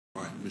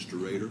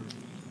Mr. Rader,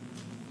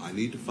 I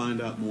need to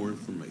find out more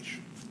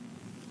information.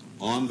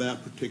 On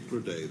that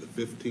particular day, the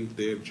 15th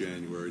day of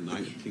January,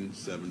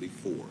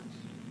 1974,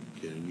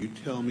 can you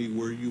tell me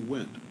where you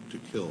went to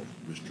kill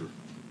Mr.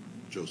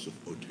 Joseph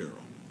Otero?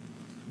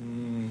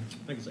 I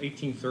think it's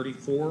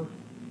 1834,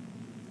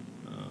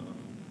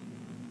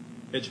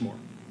 Edgemore.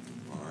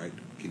 All right.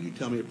 Can you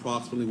tell me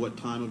approximately what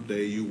time of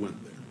day you went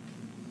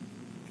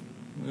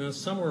there?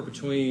 Somewhere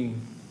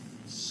between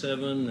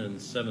 7 and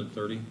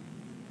 7:30.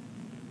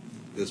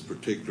 This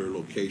particular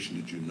location,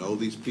 did you know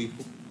these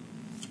people?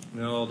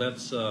 No,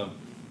 that's no,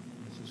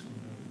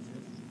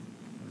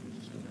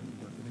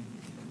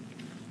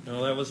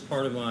 that was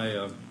part of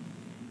my,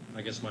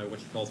 I guess my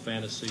what you call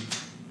fantasy.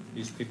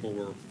 These people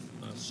were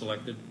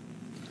selected.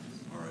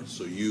 All right.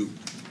 So you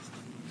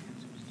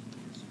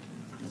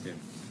Okay.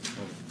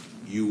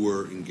 you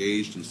were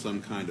engaged in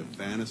some kind of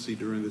fantasy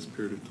during this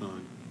period of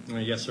time?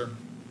 Yes, sir.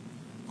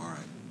 All right.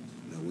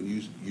 Now, when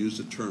you use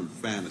the term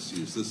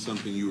fantasy, is this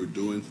something you were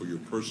doing for your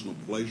personal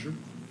pleasure?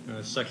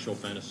 Sexual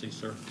fantasy,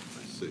 sir.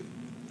 I see.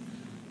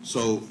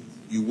 So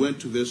you went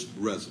to this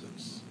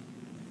residence,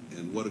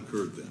 and what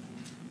occurred then?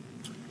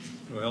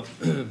 Well,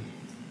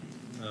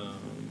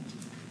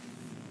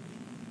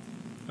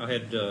 I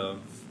had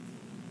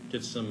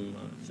did some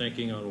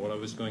thinking on what I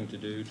was going to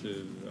do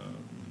to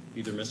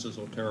either Mrs.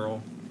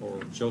 Otero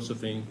or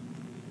Josephine,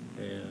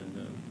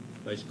 and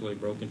basically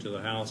broke into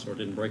the house, or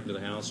didn't break into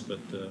the house, but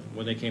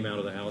when they came out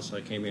of the house,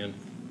 I came in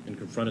and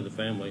confronted the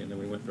family, and then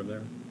we went from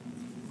there.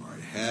 All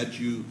right. Had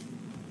you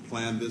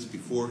planned this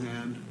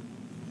beforehand?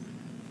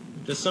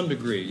 To some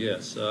degree,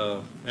 yes.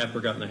 After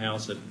I got in the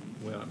house, I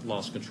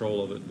lost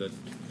control of it, but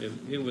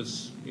it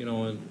was, you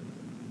know, in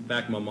the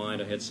back of my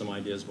mind, I had some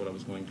ideas what I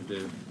was going to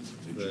do,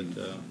 but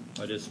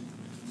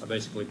I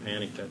basically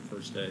panicked that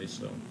first day.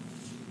 So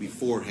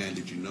Beforehand,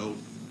 did you know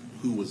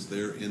who was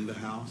there in the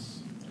house?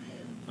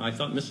 I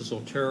thought Mrs.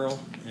 Otero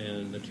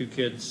and the two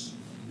kids,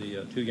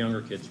 the two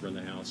younger kids, were in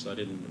the house. I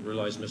didn't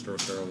realize Mr.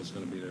 Otero was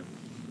going to be there.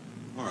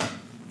 All right.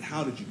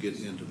 How did you get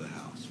into the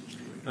house, Mr.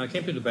 Rader? I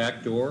came through the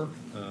back door,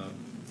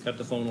 cut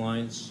the phone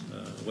lines,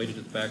 waited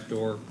at the back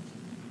door,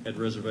 had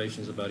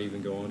reservations about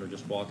even going or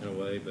just walking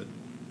away, but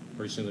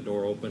pretty soon the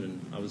door opened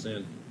and I was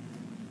in.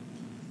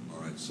 All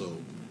right. So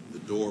the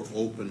door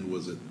opened.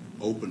 Was it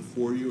open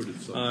for you, or did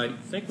something? I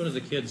think one of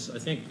the kids, I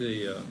think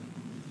the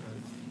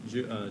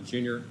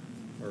junior,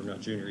 or not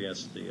junior,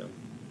 yes, the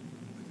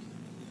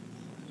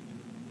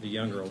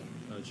younger,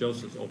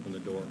 Joseph, opened the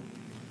door.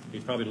 He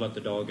probably let the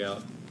dog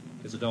out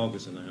because the dog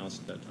was in the house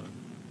at that time.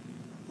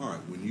 All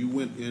right. When you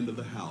went into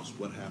the house,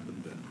 what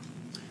happened then?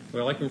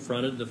 Well, I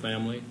confronted the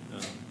family,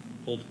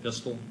 pulled a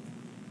pistol,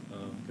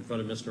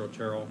 confronted Mr.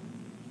 Otero,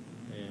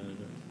 and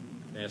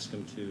asked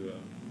him to,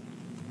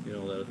 you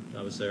know, that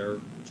I was there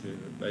to,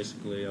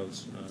 basically, I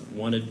was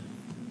wanted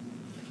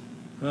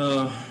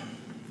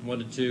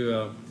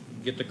to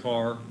get the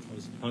car. I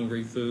was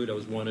hungry, food, I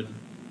was wanted,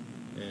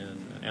 and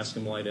asked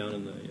him to lie down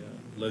in the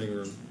living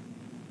room.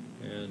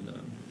 And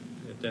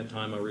at that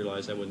time, I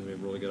realized that wouldn't be a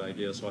really good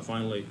idea, so I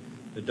finally,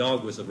 the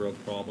dog was a real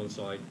problem,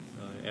 so I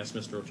asked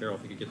Mr. Otero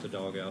if he could get the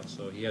dog out.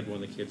 So he had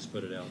one of the kids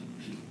put it out,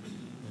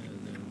 and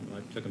then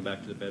I took him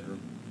back to the bedroom.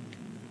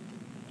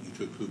 You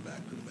took who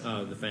back to the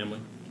bedroom? The family,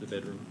 to the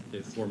bedroom,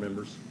 the 4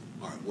 members.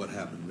 All right. What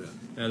happened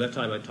then? At that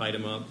time, I tied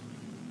him up.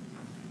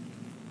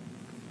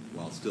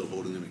 While still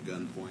holding him at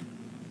gunpoint?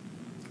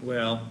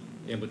 Well,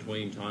 in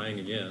between tying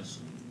and yes.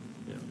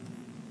 Yeah.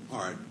 All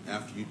right.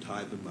 After you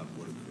tied them up,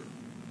 what occurred?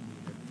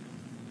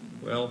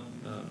 Well,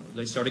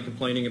 they started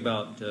complaining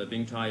about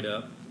being tied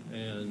up,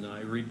 and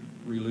I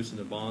re-loosened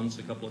the bonds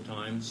a couple of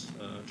times.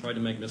 Tried to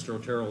make Mr.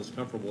 Otero as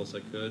comfortable as I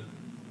could.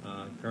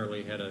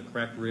 Apparently had a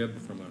cracked rib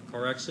from a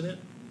car accident,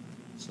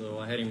 so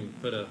I had him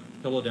put a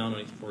pillow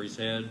down for his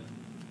head.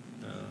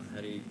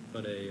 Had he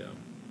put a,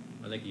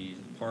 I think he's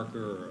a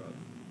Parker or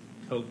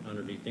a coat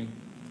underneath him.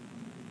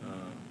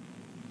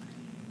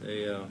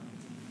 They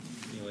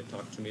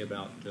talked to me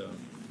about,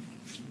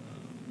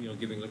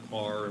 giving the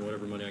car and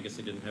whatever money. I guess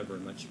they didn't have very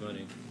much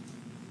money.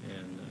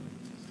 And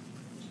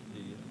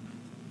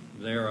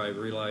there I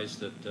realized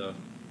that,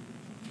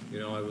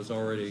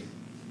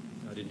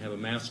 I didn't have a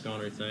mask on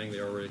or anything. They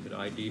already could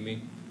ID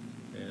me,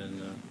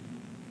 and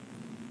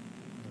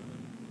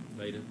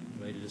made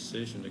a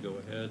decision to go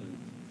ahead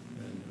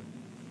and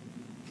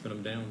put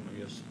him down, I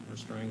guess, or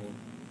strangle him.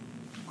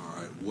 All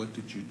right. What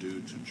did you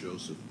do to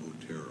Joseph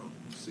Otero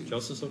Sr.?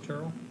 Joseph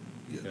Otero?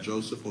 Yeah, Okay.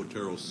 Joseph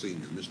Otero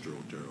Sr., Mr.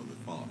 Otero, the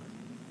father.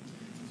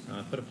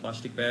 I put a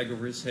plastic bag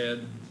over his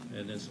head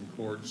and then some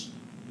cords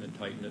and then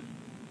tightened it.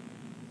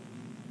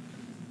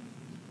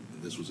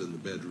 And this was in the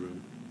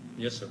bedroom?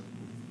 Yes, sir.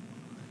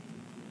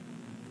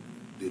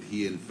 Did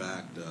he, in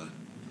fact,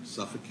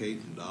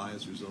 suffocate and die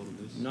as a result of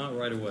this? Not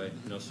right away.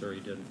 No, sir, he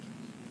didn't.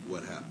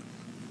 What happened?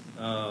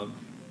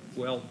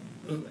 Well,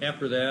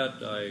 after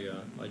that,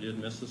 I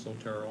did Mrs.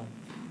 Otero.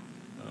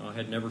 I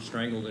had never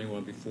strangled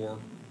anyone before,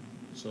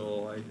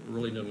 so I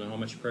really didn't know how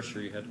much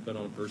pressure you had to put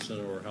on a person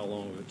or how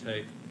long it would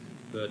take.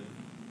 But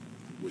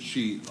Was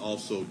she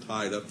also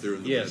tied up there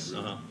in the Yes,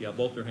 bedroom? yeah,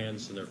 both her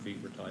hands and their feet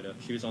were tied up.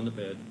 She was on the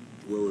bed.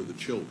 Where were the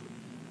children?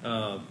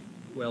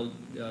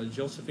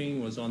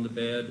 Josephine was on the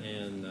bed,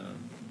 and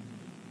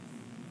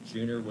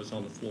Junior was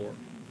on the floor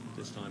at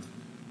this time.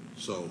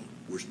 So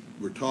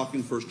we're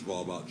talking first of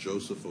all about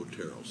Joseph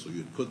Otero. So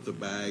you'd put the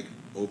bag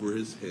over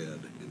his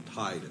head and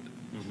tied it,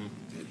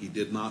 and he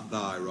did not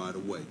die right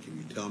away. Can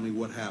you tell me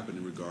what happened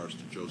in regards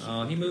to Joseph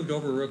Otero? He moved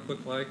over real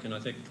quick like, and I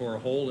think tore a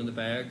hole in the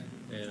bag,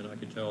 and I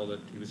could tell that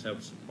he was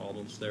having some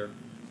problems there.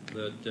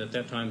 But at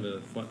that time,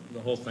 the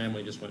whole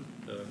family just went,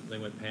 they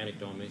went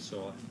panicked on me,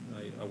 so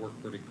I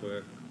worked pretty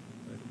quick.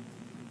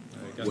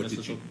 I got What did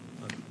Mrs. you,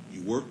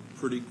 you worked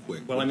pretty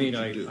quick. Well, What I mean,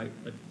 did you do?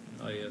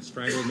 I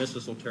strangled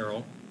Mrs.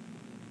 Otero,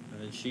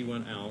 and she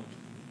went out,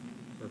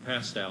 or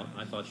passed out.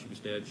 I thought she was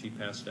dead. She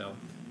passed out.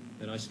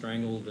 Then I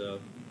strangled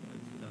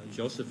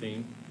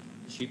Josephine.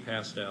 She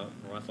passed out,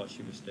 or I thought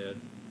she was dead.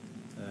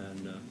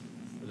 And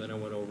then I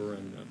went over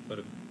and put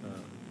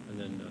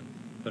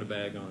a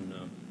bag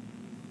on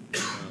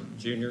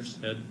Junior's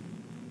head,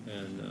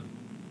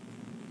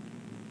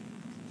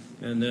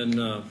 and then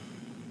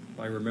if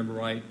I remember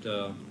right,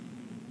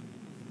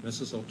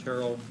 Mrs.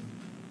 Otero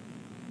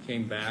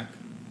came back.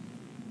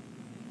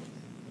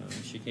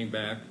 She came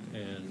back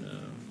and.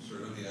 Sir,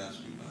 let me ask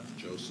you about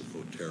Joseph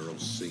Otero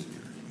Sr. You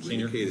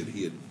Senior? indicated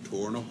he had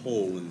torn a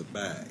hole in the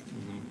bag.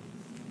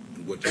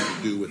 And what did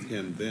you do with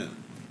him then?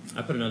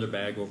 I put another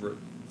bag over it,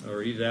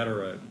 or either that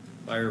or if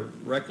I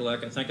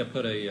recollect, I think I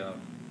put either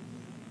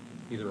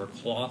a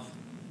cloth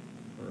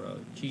or a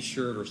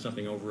T-shirt or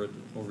something over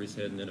his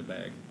head, and then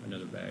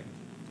another bag,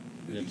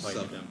 and then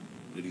tighten it down.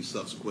 Did he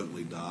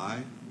subsequently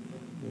die?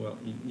 Well,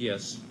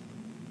 yes.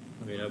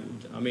 I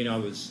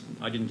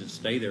didn't just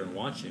stay there and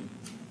watch him.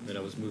 Then I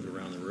was moving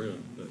around the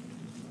room. But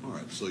All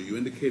right, so you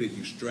indicated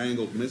you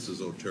strangled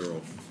Mrs.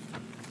 Otero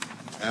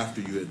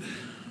after you had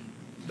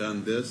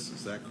done this.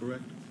 Is that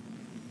correct?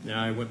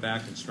 now I went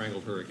back and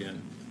strangled her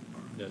again,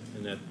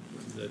 and that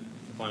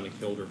finally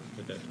killed her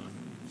at that time.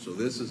 So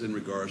this is in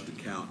regards to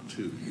count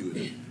 2. You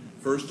had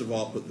first of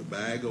all put the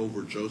bag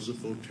over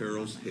Joseph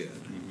Otero's head,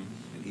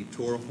 and he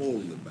tore a hole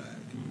in the bag.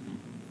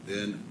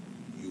 Then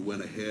you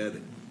went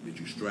ahead. Did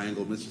you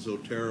strangle Mrs.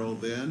 Otero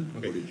then,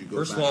 Okay. or did you go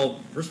First back?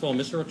 of all,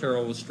 Mr.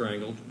 Otero was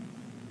strangled,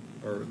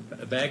 or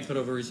a bag put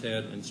over his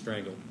head and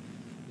strangled.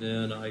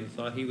 Then I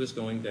thought he was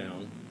going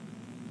down,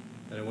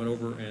 and I went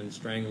over and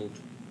strangled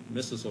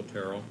Mrs.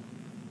 Otero,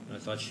 and I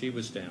thought she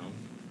was down.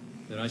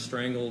 Then I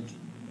strangled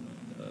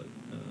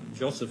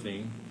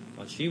Josephine,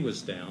 thought she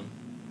was down,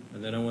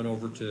 and then I went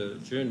over to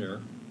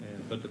Junior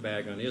and put the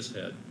bag on his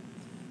head.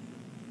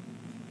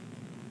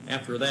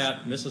 After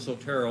that, Mrs.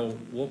 Otero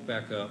woke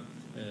back up,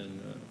 and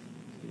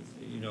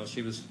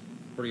she was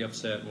pretty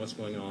upset and what's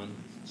going on.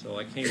 So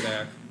I came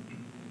back,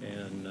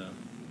 and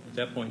at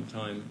that point in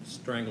time,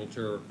 strangled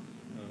her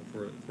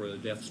for the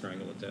death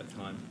strangle at that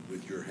time.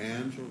 With your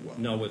hands or what?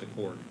 No, with a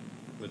cord,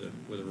 with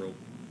a rope.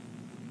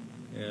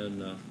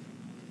 And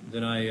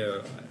then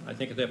I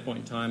think at that point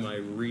in time, I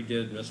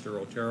redid Mr.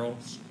 Otero,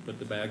 put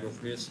the bag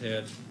over his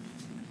head,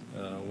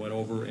 went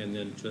over, and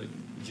then took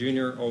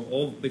Junior.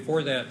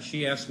 Before that,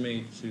 she asked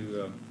me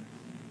to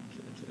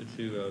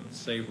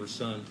save her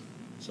son.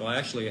 So I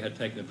actually had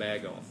taken the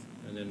bag off,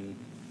 and then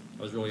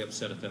I was really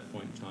upset at that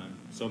point in time.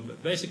 So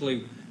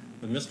basically,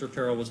 when Mr.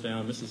 Otero was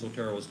down, Mrs.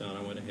 Otero was down,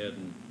 I went ahead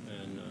and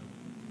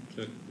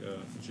took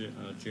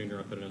Junior.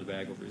 I put another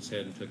bag over his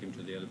head and took him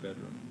to the other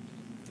bedroom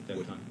at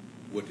that time.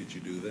 What did you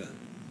do then?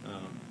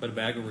 Put a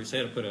bag over his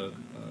head. I put a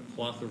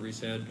cloth over his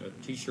head, a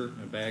T-shirt,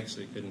 and a bag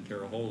so he couldn't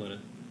tear a hole in it.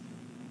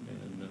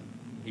 And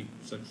he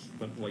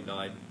subsequently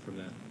died from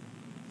that.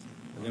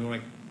 And then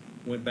when I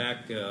went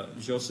back,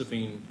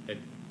 Josephine had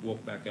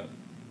woke back up.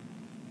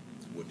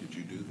 What did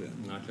you do then?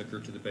 And I took her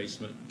to the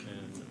basement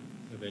and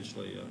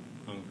eventually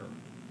hung her.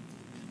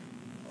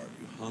 All right,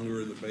 you hung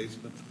her in the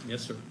basement?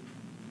 Yes, sir.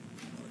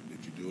 All right,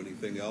 did you do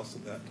anything else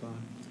at that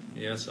time?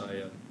 Yes,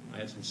 I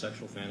had some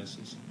sexual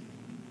fantasies.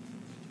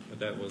 But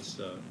that was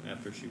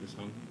after she was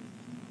hung.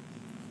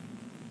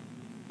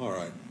 All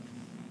right.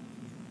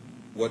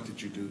 What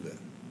did you do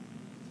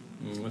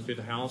then? Went through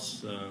the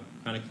house,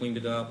 kind of cleaned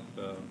it up.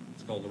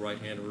 It's called the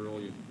right-hand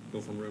rule. You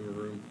go from room to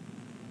room.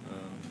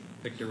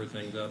 Picked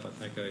everything up. I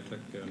think I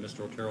took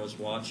Mr. Otero's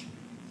watch.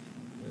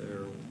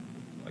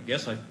 I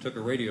guess I took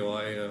a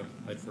radio.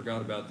 I'd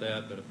forgot about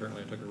that, but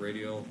apparently I took a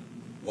radio.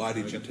 Why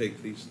did you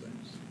take these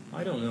things?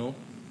 I don't know.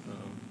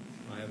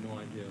 I have no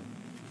idea.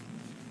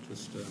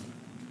 Just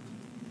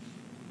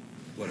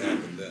What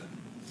happened then?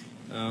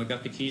 I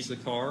got the keys to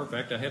the car. In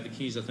fact, I had the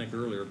keys, I think,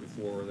 earlier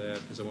before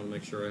that because I wanted to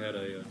make sure I had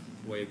a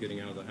way of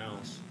getting out of the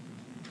house.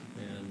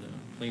 And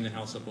clean the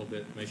house up a little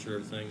bit, make sure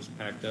everything's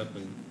packed up,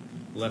 and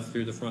left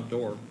through the front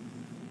door.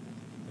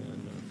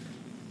 And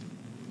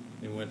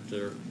they went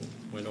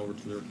over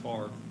to their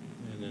car,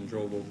 and then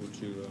drove over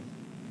to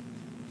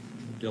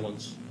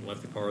Dillon's and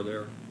left the car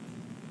there.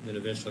 Then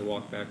eventually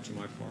walked back to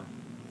my car.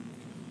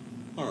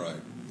 All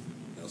right.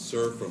 Now,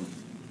 sir, from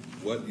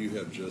what you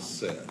have just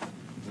said,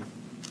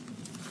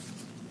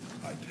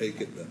 I take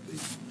it that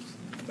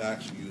the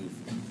facts you've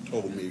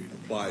told me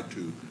applied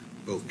to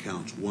both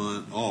counts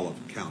one, all of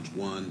counts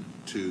 1,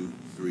 2,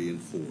 3, and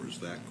 4. Is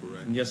that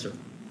correct? Yes, sir.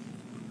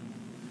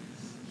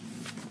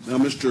 Now,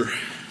 Mr.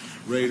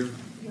 Rader.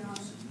 Your Honor,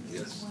 Yes.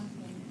 there's one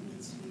thing that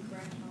needs to be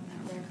corrected on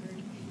that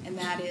record, and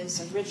that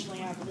is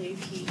originally, I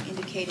believe, he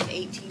indicated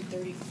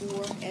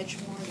 1834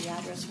 Edgemore. The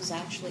address was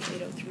actually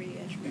 803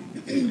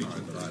 Edgemore. All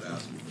right, but I'd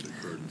ask him if it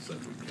occurred in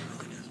Sedgwick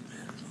County.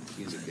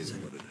 He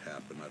indicated what had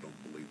happened. I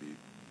don't believe the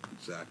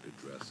exact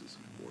address is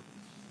important.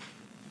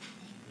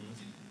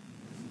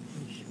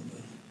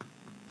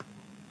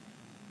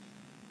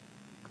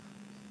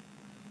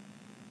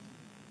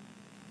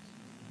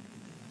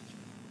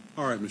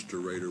 All right, Mr.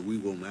 Rader, we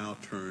will now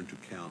turn to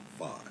count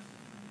 5.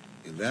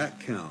 In that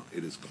count,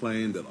 it is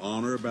claimed that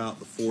on or about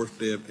the 4th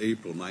day of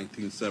April,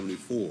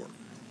 1974,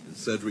 in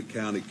Sedgwick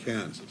County,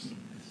 Kansas,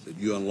 that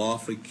you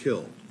unlawfully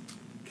killed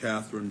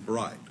Catherine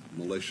Bright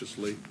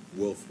maliciously,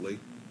 willfully,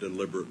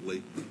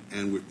 deliberately,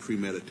 and with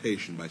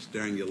premeditation by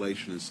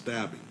strangulation and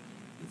stabbing,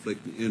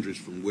 inflicting injuries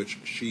from which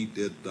she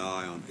did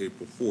die on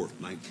April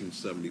 4th,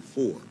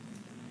 1974.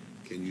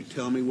 Can you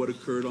tell me what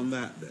occurred on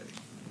that day?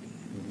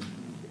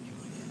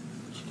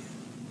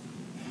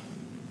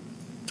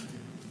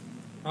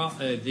 Well,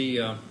 I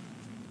don't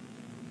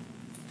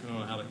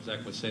know how to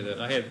exactly say that.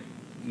 I had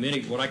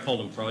many, what I call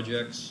them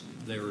projects.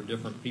 They were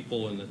different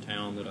people in the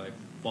town that I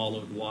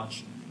followed,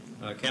 watched.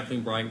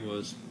 Kathleen Bright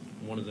was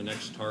one of the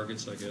next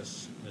targets, I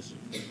guess, as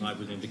I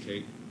would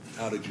indicate.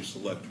 How did you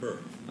select her?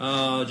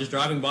 Just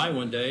driving by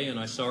one day, and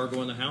I saw her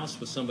go in the house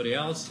with somebody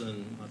else,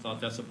 and I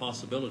thought that's a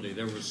possibility.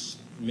 There was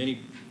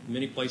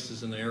many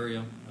places in the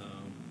area.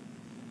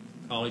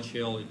 College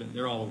Hill,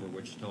 they're all over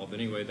Wichita. But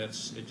anyway,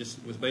 it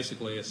just was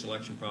basically a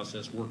selection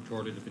process. Worked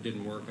toward it. If it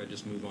didn't work, I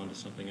just move on to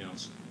something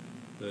else.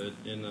 But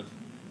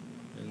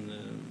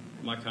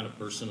my kind of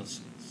person,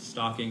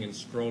 stalking and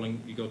scrolling,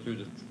 you go through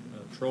the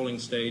trolling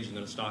stage and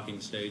then a stalking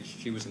stage.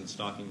 She was in the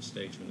stalking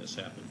stage when this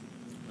happened.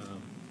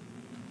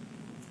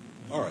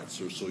 All right,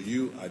 sir. So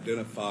you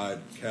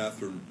identified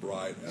Catherine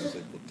Bright as a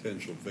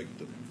potential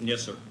victim.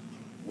 Yes, sir.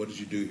 What did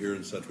you do here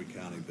in Sedgwick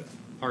County then?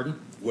 Pardon?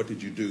 What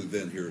did you do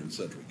then here in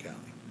Sedgwick County?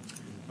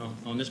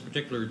 On this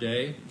particular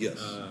day,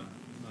 Yes. I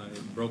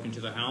broke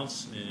into the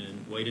house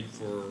and waited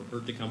for her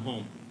to come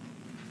home.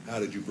 How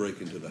did you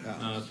break into the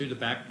house? Through the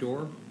back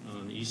door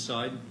on the east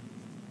side.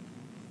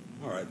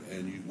 All right,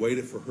 and you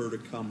waited for her to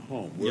come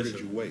home. Where Yes, did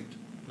sir. you wait?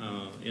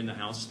 In the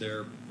house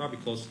there, probably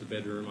close to the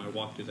bedroom. I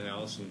walked to the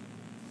house and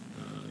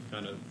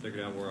kind of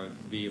figured out where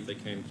I'd be if they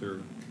came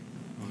through.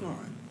 All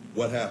right.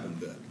 What happened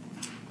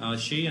then?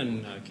 She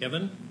and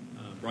Kevin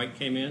Bright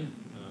came in.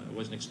 I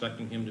wasn't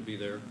expecting him to be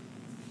there.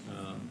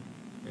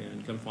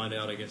 And come find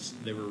out, I guess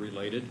they were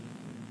related.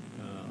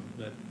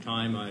 That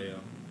time I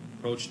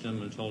approached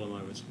him and told him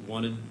I was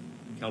wanted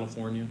in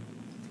California,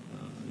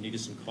 needed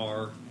some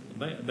car.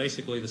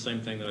 Basically the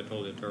same thing that I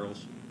told the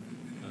Turtles.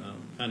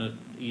 Kind of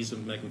ease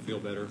him, make him feel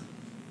better.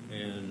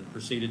 And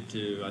proceeded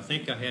to, I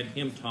think I had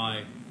him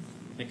tie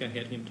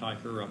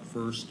her up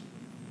first,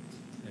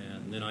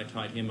 and then I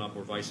tied him up,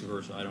 or vice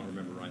versa. I don't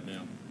remember right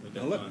now. At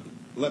that time.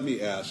 Let me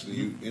ask,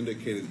 you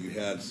indicated you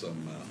had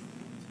some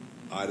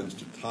items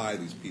to tie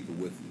these people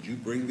with. Did you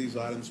bring these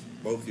items,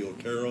 both the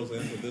Oteros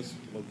and to this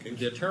location?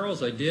 The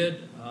Oteros I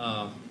did.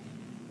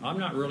 I'm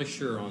not really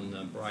sure on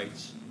the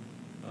Brights.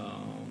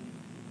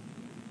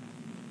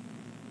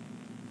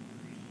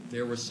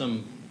 There was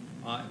some,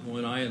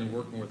 when I was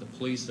working with the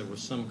police, there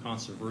was some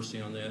controversy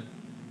on that.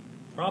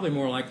 Probably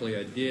more likely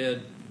I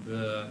did,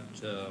 but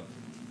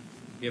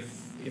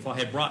if I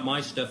had brought my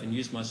stuff and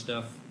used my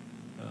stuff,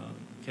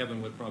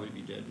 Kevin would probably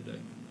be dead today.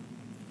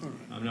 All right.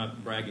 I'm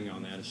not bragging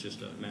on that. It's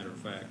just a matter of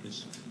fact.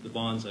 It's the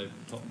bonds I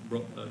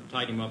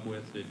tied him up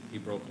with that he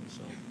broke them.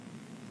 So,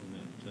 and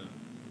that,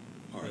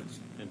 All right.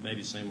 and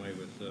maybe same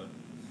with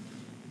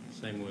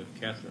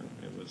Catherine.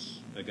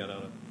 It got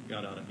out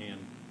of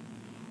hand.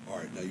 All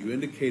right. Now, you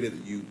indicated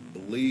that you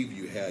believe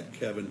you had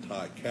Kevin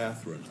tie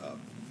Catherine up.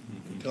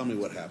 Tell me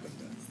what happened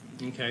then.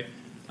 Okay.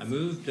 I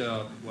moved,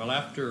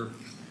 after,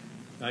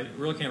 I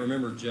really can't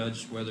remember,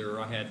 Judge, whether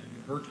I had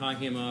her tie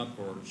him up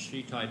or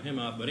she tied him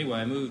up. But anyway,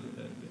 I moved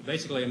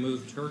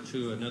her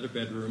to another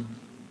bedroom,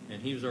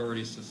 and he was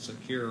already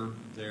secure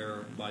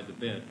there by the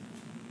bed.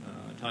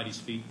 I tied his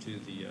feet to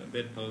the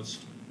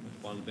bedpost,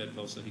 on the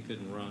bedpost, so he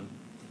couldn't run.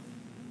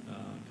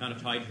 Kind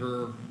of tied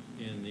her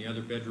in the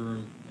other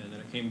bedroom, and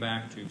then I came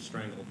back to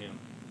strangle him.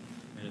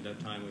 And at that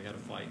time, we had a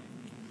fight.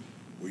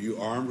 Were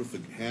you armed with a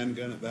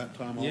handgun at that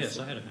time also? Yes,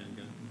 I had a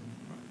handgun.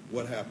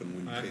 What happened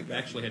when you came back? I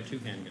actually had two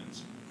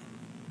handguns.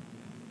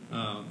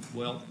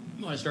 When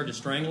I started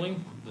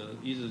strangling,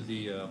 either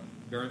the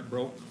parent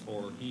broke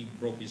or he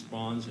broke his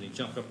bonds, and he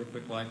jumped up real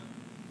quick like.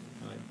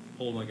 I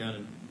pulled my gun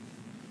and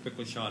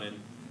quickly shot him.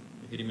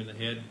 I hit him in the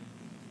head.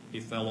 He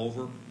fell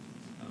over.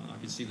 I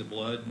could see the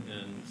blood,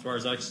 and as far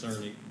as I was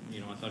concerned,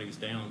 I thought he was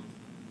down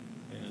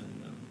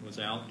and was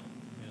out,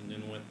 and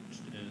then went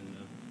and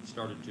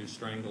started to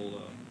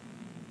strangle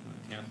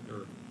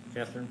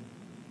Catherine.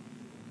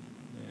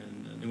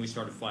 And then we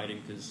started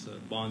fighting because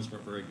bonds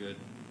weren't very good,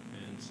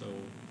 and so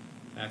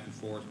back and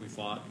forth. We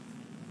fought.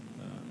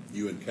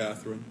 You and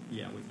Catherine?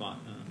 Yeah, we fought.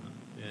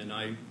 And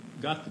I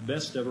got the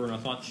best of her, and I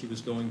thought she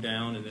was going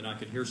down, and then I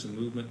could hear some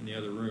movement in the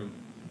other room.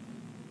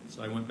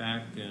 So I went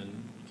back,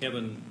 and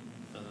Kevin,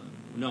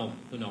 no.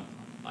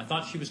 I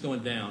thought she was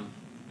going down,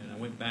 and I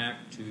went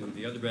back to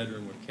the other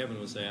bedroom where Kevin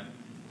was at,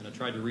 and I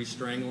tried to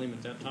re-strangle him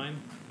at that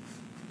time.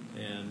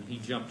 And he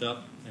jumped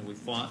up, and we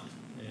fought,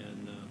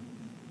 and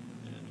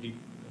he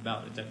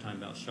at that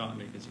time shot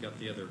me because he got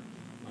the other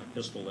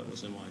pistol that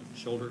was in my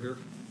shoulder here.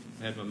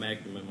 I had my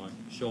Magnum in my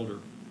shoulder,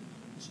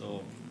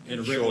 so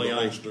Shoulder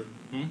holster?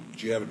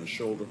 Did you have it in a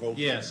shoulder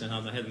holster? Yes, and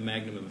I had the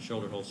Magnum in my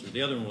shoulder holster.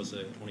 The other one was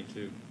a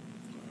 22.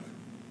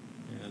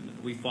 Right. And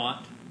we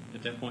fought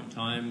at that point in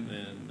time,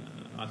 and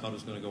I thought it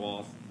was going to go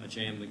off. I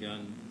jammed the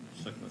gun,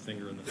 stuck my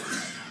finger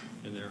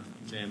in there,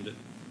 jammed it.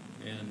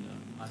 And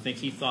I think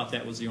he thought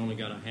that was the only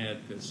gun I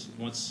had, because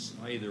once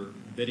I either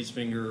bit his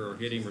finger or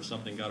hit him or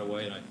something got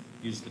away, and I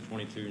used the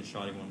 22 and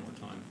shot him one more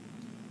time.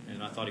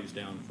 And I thought he was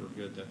down for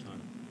good that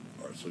time.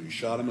 All right, so you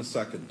shot him a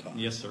second time.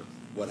 Yes, sir.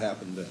 What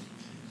happened then?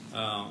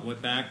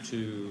 Went back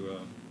to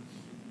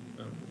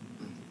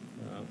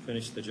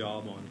finish the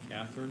job on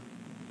Catherine,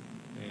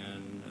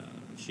 and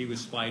she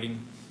was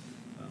fighting.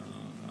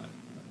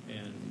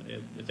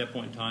 And at that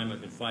point in time,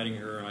 I'd been fighting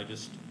her,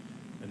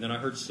 and then I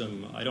heard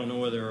some. I don't know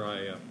whether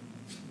I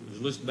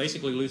was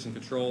basically losing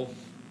control.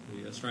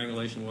 The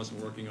strangulation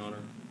wasn't working on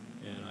her,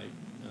 and I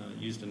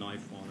used a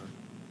knife on her.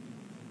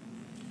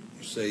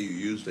 You say you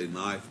used a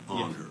knife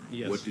on her.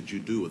 Yes. What did you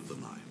do with the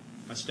knife?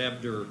 I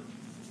stabbed her.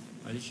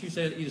 She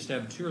said either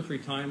stabbed 2 or 3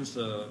 times,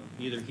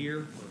 either here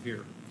or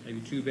here.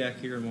 Maybe 2 back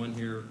here and 1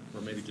 here,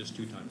 or maybe just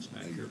 2 times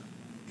back here.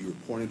 You were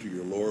pointing to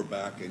your lower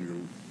back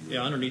and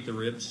your underneath the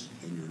ribs.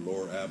 And your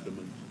lower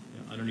abdomen.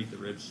 Yeah, underneath the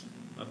ribs,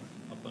 up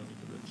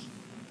underneath the ribs.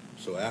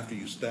 So after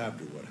you stabbed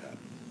her, what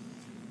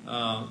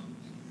happened?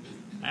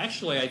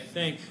 Actually, I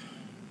think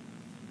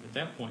at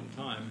that point in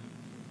time,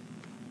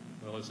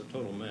 well, it was a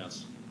total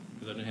mess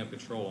because I didn't have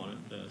control on it.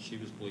 She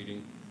was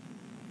bleeding.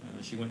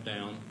 She went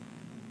down.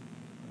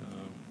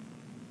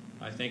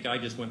 I think I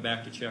just went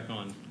back to check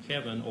on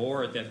Kevin,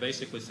 or at that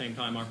basically same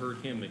time I heard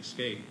him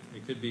escape.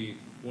 It could be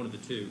one of the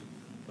two.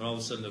 But all of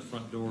a sudden the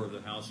front door of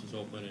the house was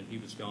open and he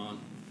was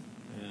gone.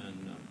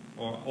 And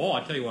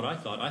I tell you what I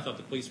thought. I thought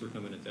the police were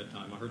coming at that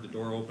time. I heard the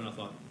door open. I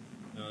thought,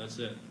 no, that's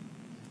it.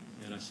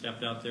 And I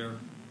stepped out there,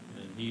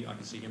 and I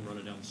could see him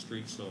running down the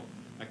street. So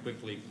I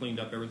quickly cleaned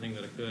up everything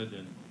that I could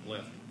and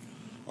left.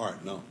 All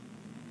right, now,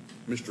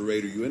 Mr.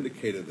 Rader, you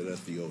indicated that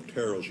at the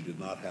Oteros you did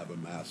not have a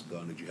mask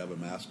on. Did you have a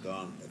mask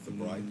on at the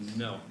Brights?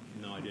 No,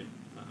 I didn't.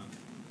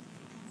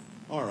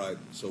 All right,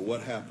 so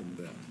what happened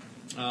then?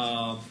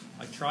 I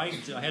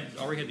had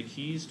already had the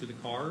keys to the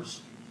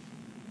cars,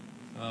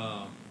 and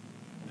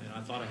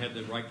I thought I had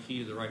the right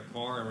key to the right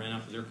car. I ran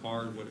out to their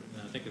car, and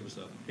I think it was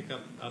a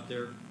pickup out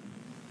there,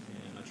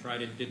 and I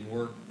tried it. It didn't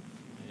work,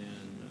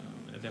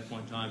 and at that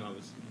point in time,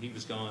 he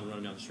was gone,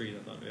 running down the street.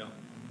 I thought, yeah,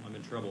 I'm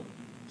in trouble.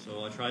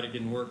 So I tried it,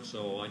 didn't work,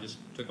 so I just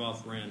took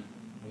off, ran,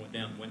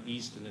 I went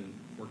east, and then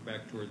worked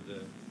back toward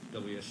the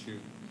WSU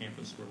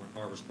campus where my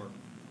car was parked.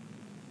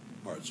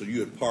 All right, so you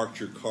had parked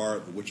your car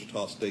at the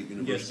Wichita State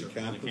University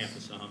campus? campus? Yes,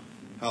 the campus,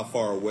 How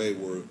far away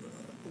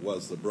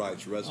was the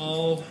Brights residence?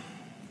 Oh,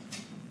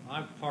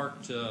 I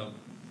parked, what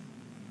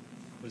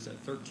is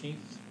that, 13th?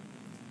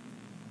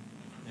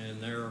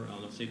 And they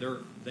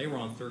were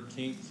on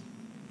 13th.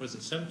 What is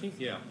it, 17th?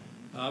 Yeah.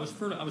 I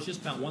was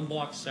just about 1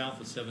 block south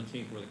of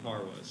 17th where the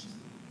car was.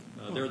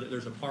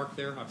 There's a park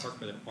there. I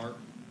parked by that park,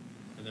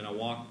 and then I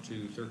walked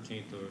to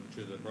 13th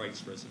to the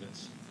Brights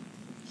residence.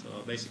 So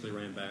I basically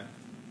ran back.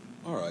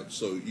 All right,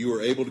 so you were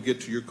able to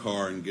get to your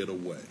car and get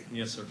away.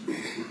 Yes, sir.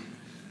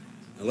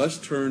 Now let's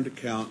turn to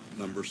count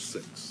number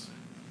 6.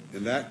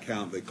 In that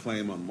count, they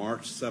claim on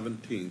March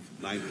 17th,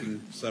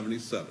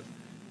 1977,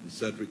 in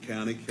Sedgwick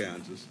County,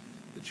 Kansas,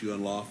 that you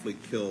unlawfully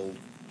killed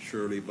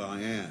Shirley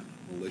Bayan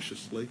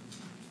maliciously,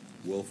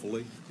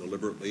 willfully,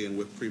 deliberately, and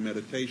with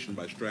premeditation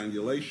by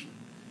strangulation,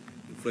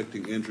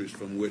 inflicting injuries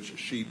from which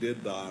she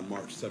did die on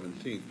March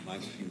 17th,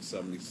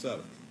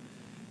 1977.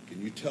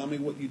 Can you tell me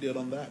what you did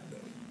on that day?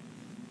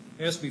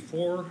 As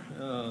before,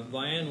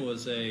 Bayan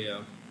was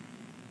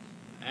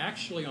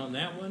actually on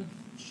that one,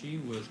 she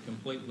was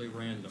completely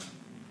random.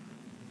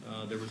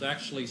 There was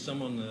actually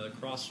someone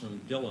across from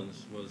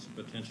Dillon's was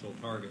a potential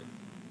target.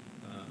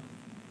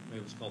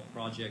 It was called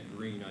Project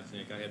Green, I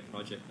think. I had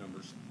project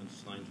numbers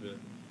assigned to it.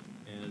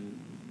 And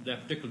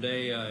that particular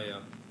day,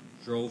 I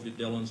drove to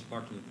Dillon's,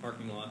 parked in the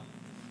parking lot,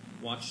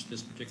 watched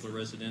this particular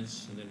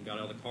residence, and then got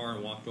out of the car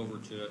and walked over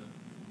to it.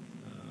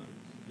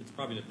 It's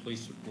probably the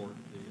police report,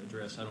 the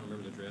address. I don't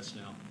remember the address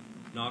now.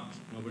 Knocked.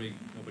 Nobody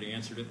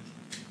answered it.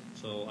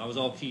 So I was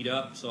all keyed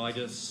up, so I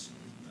just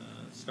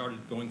started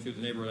going through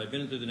the neighborhood. I'd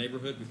been through the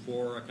neighborhood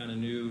before. I kind of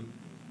knew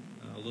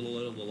a little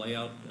of the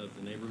layout of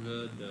the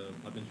neighborhood.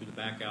 I've been through the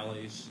back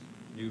alleys,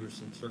 knew where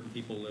some certain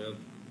people lived.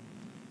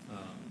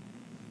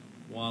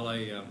 While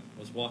I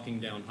was walking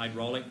down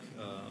Hydraulic,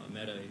 I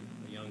met a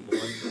young boy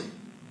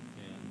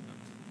and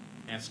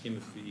asked him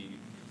if he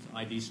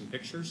ID'd some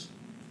pictures.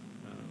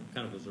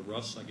 kind of was a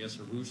rust, I guess,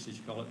 or roost, as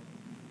you call it,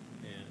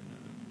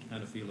 and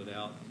kind of feel it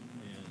out.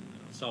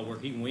 And saw where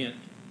he went,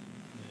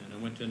 and I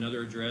went to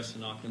another address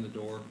and knocked on the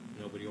door.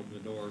 Nobody opened the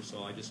door,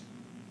 so I just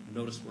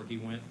noticed where he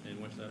went and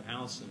went to that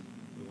house, and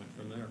we went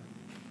from there.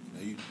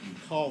 Now, you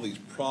call these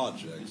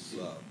projects,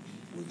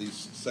 were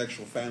these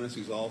sexual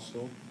fantasies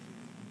also?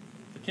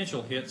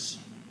 Potential hits.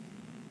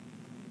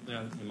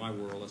 In my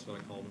world, that's what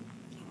I call them.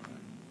 All right.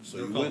 So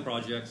They're you called went,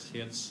 projects,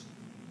 hits.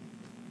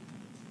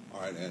 all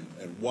right,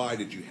 and why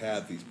did you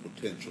have these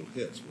potential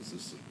hits? Was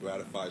this to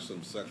gratify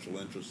some sexual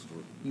interest?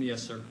 Or?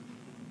 Yes, sir.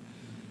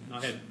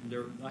 I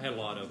had a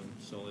lot of them,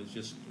 so it's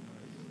just,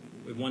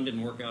 if one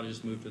didn't work out, I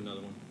just moved to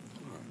another one.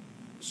 All right.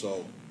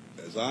 So,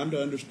 as I'm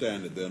to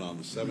understand it, then on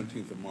the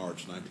 17th of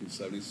March,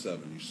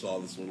 1977, you saw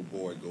this little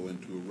boy go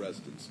into a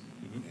residence,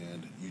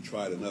 and you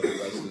tried another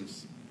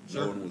residence.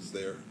 No Sir? one was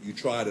there. You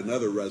tried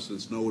another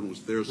residence. No one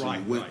was there, so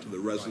Right, you went right, to the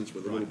residence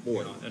with the right. little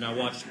boy. And I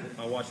watched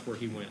where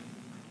he went.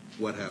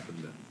 What happened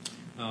then?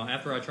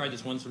 After I tried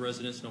this one's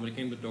residence, nobody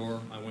came to the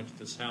door. I went to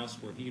this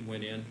house where he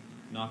went in,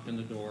 knocked on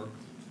the door,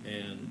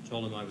 and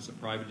told him I was a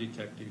private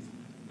detective.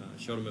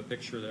 Showed him a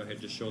picture that I had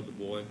just showed the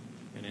boy,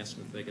 and asked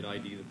him if they could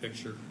ID the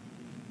picture.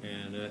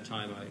 And at that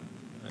time,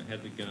 I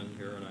had the gun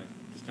here, and I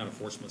just kind of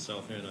forced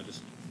myself in. I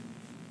just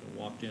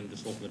walked in,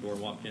 just opened the door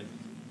and walked in,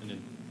 and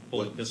then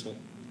pulled the pistol.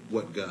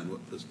 What gun?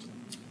 What pistol?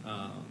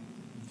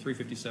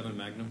 .357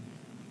 Magnum.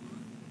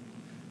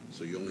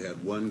 So you only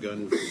had one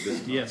gun with you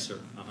this time? Yes, sir.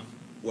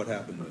 What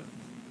happened then?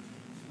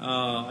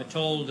 I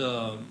told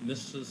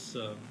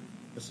Mrs.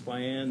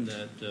 Diane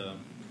that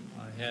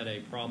I had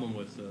a problem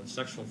with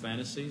sexual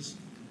fantasies,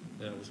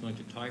 that I was going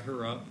to tie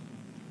her up,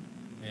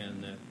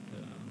 and that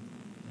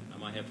I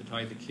might have to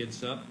tie the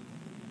kids up,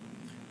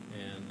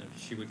 and that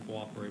she would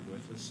cooperate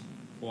with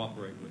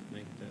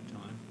me at that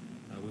time.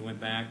 We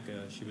went back.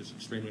 She was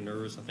extremely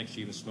nervous. I think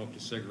she even smoked a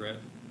cigarette.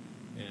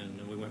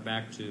 And we went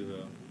back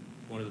to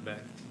one of the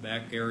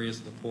back areas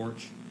of the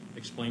porch,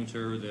 explained to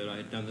her that I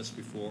had done this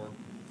before.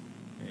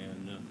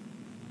 And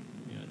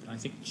I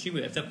think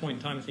at that point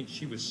in time, I think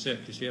she was sick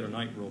because she had a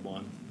night robe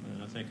on.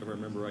 And I think if I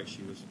remember right,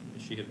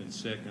 she had been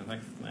sick.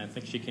 And I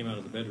think she came out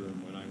of the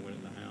bedroom when I went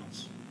in the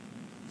house.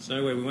 So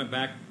anyway, we went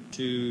back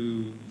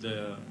to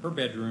her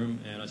bedroom,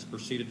 and I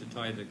proceeded to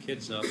tie the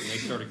kids up, and they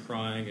started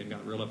crying and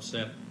got real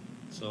upset.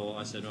 So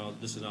I said, "No,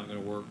 this is not going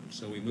to work."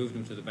 So we moved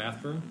them to the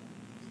bathroom.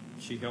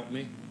 She helped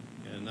me,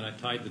 and then I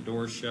tied the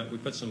doors shut. We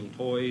put some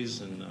toys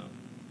and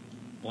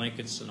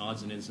blankets and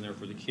odds and ends in there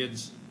for the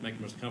kids, make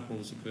them as comfortable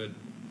as we could.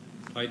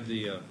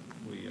 We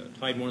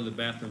tied one of the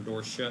bathroom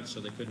doors shut so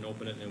they couldn't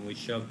open it, and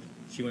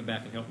she went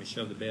back and helped me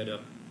shove the bed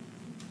up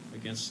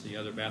against the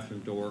other bathroom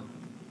door.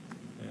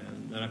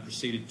 And then I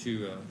proceeded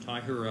to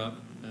tie her up.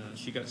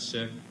 She got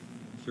sick,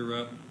 threw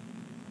up,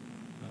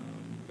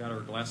 got her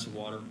a glass of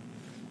water,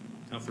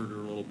 comforted her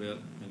a little bit,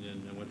 and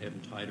then I went ahead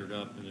and tied her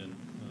up, and then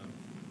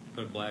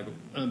put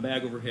a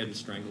bag over her head and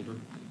strangled her.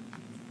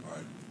 All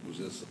right. Was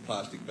this a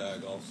plastic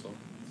bag also?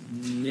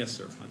 Yes,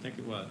 sir. I think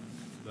it was,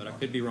 but I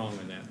could be wrong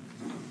on that.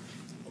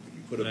 Okay,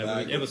 you put a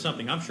bag. It was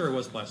something. I'm sure it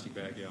was a plastic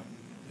bag. Yeah.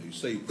 Now you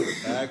say you put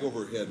a bag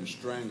over her head and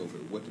strangled her.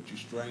 What did you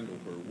strangle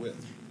her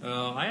with?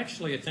 I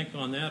think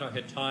on that I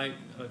had tied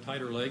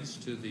her legs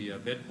to the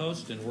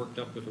bedpost and worked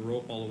up with the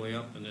rope all the way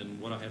up, and then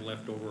what I had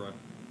left over I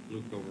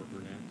looped over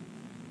her neck.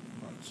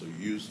 All right. So you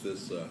used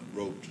this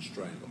rope to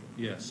strangle her.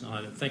 Yes,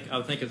 I think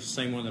it's the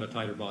same one that I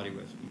tied her body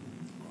with.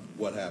 All right.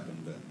 What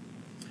happened then?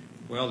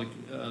 Well,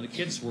 the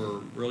kids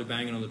were really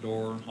banging on the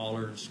door,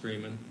 hollering and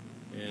screaming,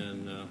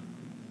 and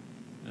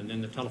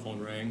then the telephone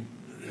rang,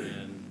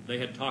 and they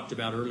had talked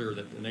about earlier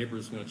that the neighbor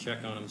was going to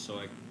check on them, so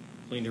I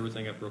cleaned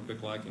everything up real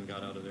quick like and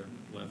got out of there,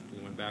 left,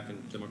 and went back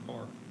into my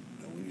car.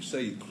 Now, when you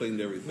say you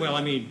cleaned everything, Well,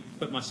 I mean,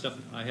 put my stuff.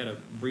 I had a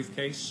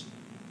briefcase,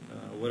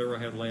 whatever I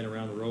had laying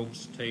around, the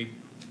ropes, tape,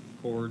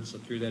 cords. I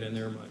threw that in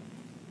there.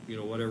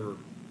 Whatever,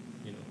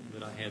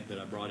 that I had that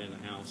I brought in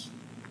the house.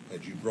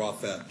 had you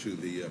brought that to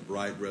the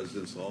Bright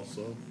residence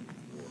also?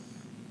 Or?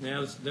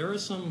 Now there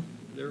is some.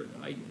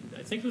 I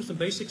think there's some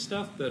basic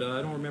stuff, but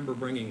I don't remember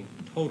bringing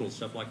total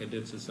stuff like I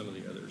did to some of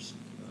the others.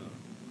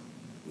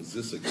 Was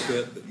this a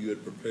kit that you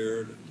had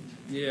prepared?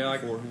 Yeah,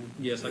 beforehand?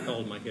 Yes, I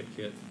called my hit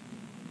kit.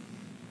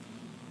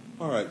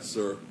 All right,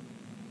 sir.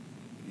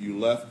 You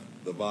left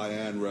the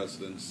Vian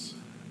residence,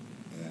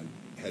 and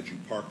had you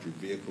parked your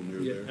vehicle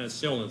near Yeah, there? and it's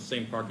still in the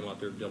same parking lot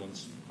there,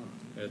 Dillon's,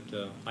 at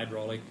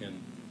Hydraulic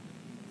and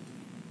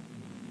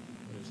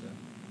what is that?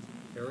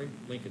 Harry?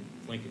 Lincoln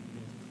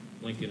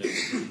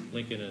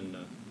and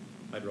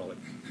Hydraulic.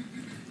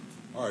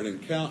 All right, in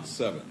count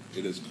 7,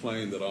 it is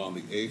claimed that on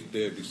the 8th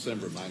day of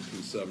December,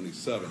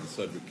 1977, in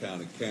Sedgwick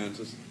County,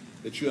 Kansas,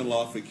 that you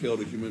unlawfully killed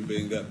a human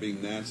being, that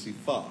being Nancy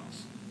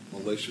Fox,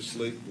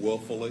 maliciously,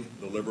 willfully,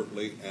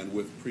 deliberately, and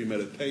with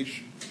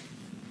premeditation,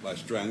 by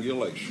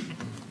strangulation,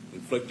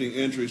 inflicting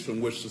injuries from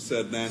which the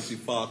said Nancy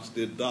Fox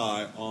did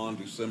die on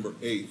December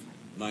 8th,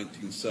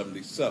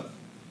 1977.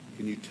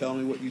 Can you tell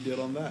me what you did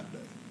on that day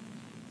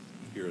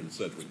here in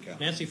Sedgwick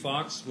County? Nancy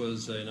Fox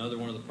was another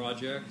one of the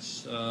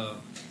projects.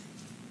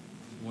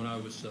 When I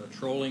was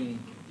trolling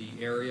the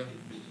area.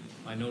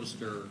 I noticed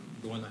her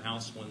go in the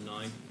house one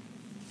night.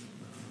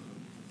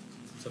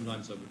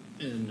 Sometimes,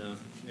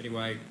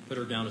 anyway, I put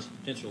her down as a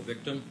potential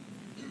victim.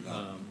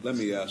 Let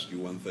me ask you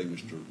one thing,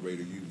 Mr.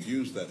 Rader. You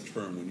used that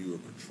term when you were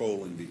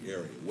patrolling the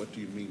area. What do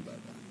you mean by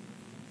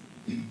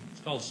that?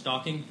 It's called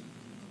stalking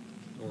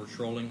or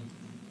trolling.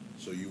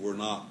 So you were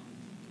not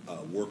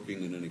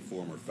working in any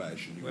form or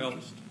fashion. You Well, were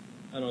just...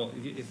 I don't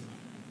know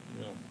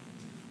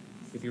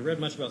if you read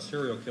much about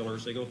serial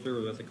killers, they go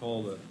through what they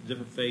call the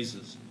different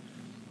phases.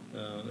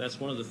 That's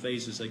one of the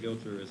phases they go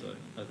through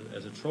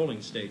as a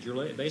trolling stage. You're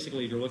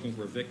looking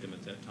for a victim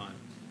at that time,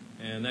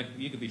 and that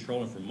you could be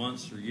trolling for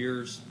months or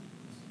years.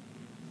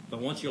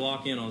 But once you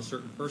lock in on a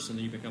certain person,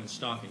 then you become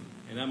stalking,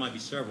 and that might be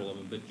several of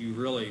them. But you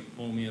really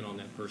home in on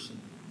that person.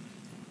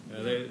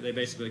 They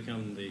basically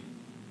become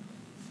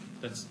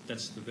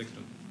that's the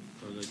victim,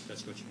 or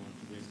that's what you want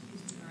to do.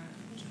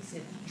 He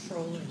said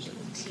trolling with a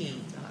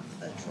T, not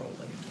a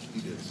trolling.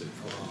 He did say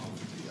trolling.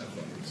 I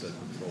thought he said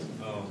patrolling.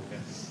 Oh,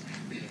 okay.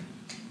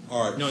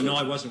 All right. No,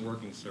 I wasn't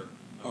working, sir.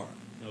 All right.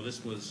 No,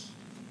 this was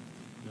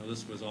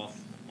off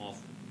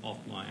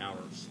my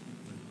hours.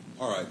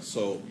 All right.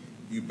 So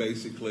you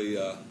basically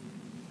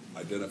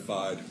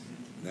identified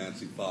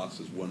Nancy Fox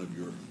as one of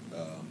your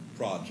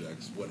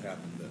projects. What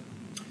happened then?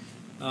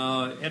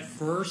 At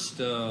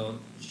first,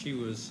 she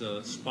was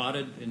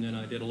spotted, and then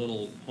I did a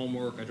little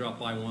homework. I dropped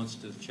by once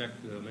to check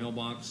the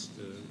mailbox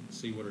to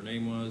see what her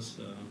name was,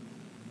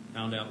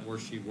 found out where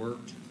she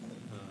worked,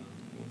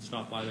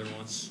 stopped by there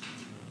once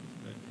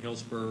at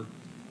Hillsburg,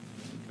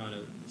 kind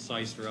of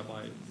sized her up.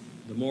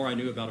 The more I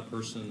knew about a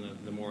person,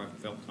 the more I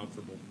felt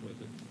comfortable with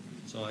it.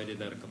 So I did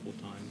that a couple of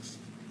times.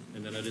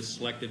 And then I just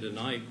selected a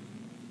night,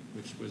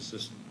 which was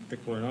this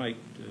particular night,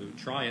 to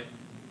try it,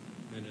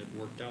 and it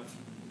worked out.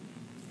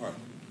 All right.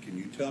 Can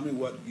you tell me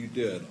what you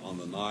did on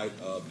the night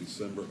of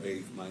December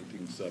 8th,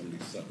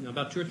 1977? Now,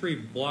 about 2 or 3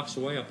 blocks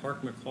away, I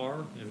parked my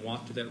car and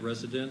walked to that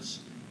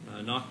residence.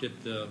 Knocked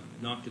at the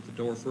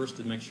door first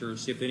to make sure,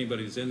 see if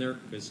anybody was in there,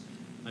 because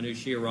I knew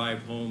she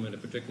arrived home at a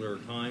particular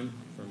time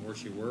from where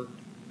she worked.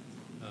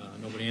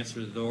 Nobody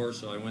answered the door,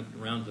 so I went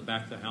around to the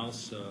back of the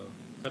house,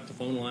 cut the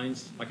phone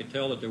lines. I could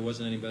tell that there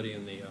wasn't anybody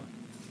in the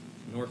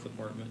north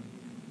apartment.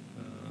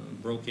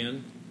 Broke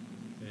in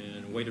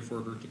and waited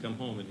for her to come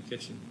home in the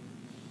kitchen.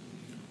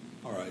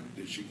 All right.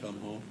 Did she come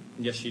home?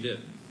 Yes, she did.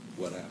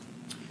 What happened?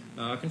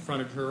 I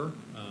confronted her,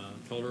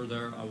 told her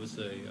there I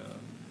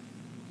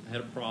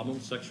had a problem,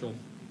 sexual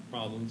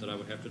problem, that I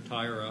would have to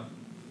tie her up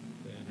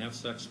and have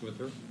sex with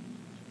her.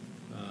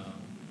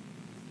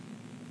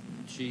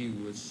 She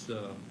was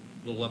a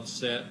little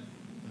upset.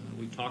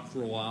 We talked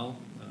for a while.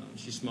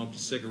 She smoked a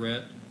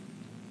cigarette.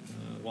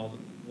 While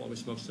we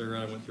smoked a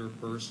cigarette, I went through her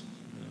purse,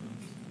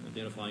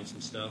 identifying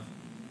some stuff.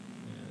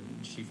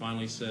 And she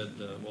finally said,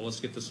 well, let's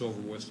get this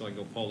over with so I can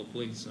go call the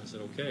police. And I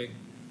said, okay.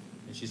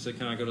 And she said,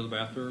 can I go to the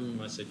bathroom?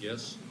 And I said,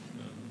 yes.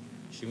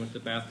 She went to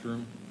the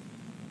bathroom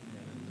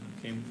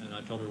and I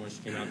told her when she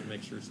came out to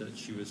make sure that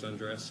she was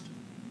undressed.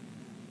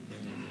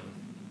 And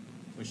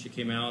when she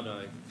came out,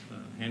 I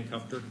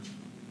handcuffed her.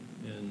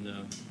 And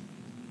I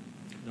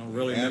don't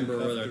really remember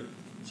whether...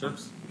 Sir?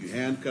 You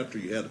handcuffed her?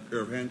 You had a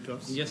pair of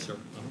handcuffs? Yes, sir.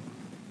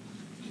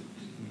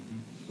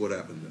 What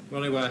happened then?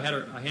 Well, anyway,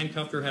 I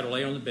handcuffed her, had her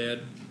lay on the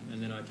bed,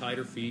 and then I tied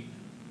her feet,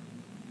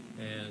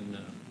 and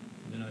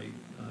then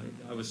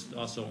I was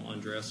also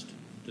undressed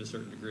to a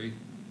certain degree,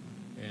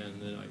 and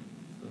then I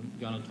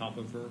got on top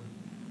of her,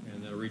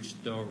 and then I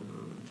reached over,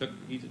 took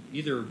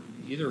either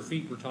her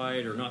feet were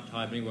tied or not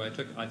tied. But anyway,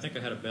 I think I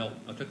had a belt.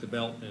 I took the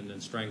belt and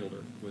then strangled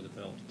her with a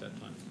belt at that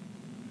time.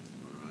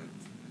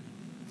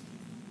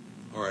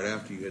 All right.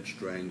 After you had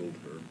strangled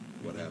her,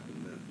 what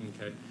happened then?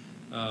 Okay.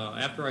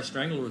 After I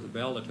strangled her with the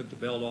belt, I took the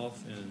belt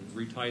off and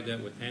retied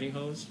that with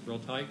pantyhose real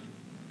tight,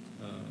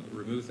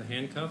 removed the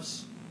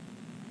handcuffs,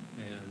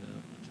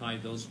 and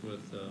tied those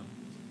with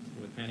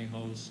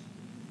pantyhose.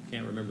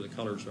 Can't remember the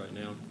colors right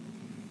now.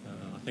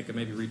 I think I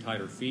maybe retied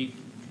her feet,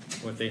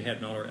 or if they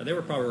had not already. They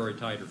were probably already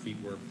tied, her feet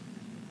were.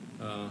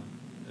 And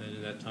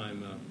at that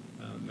time,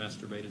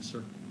 masturbated,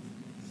 sir.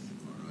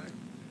 All right.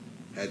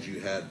 Had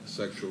you had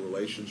sexual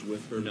relations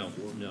with her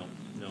before? No.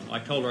 I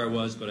told her I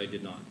was, but I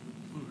did not.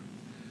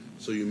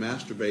 So you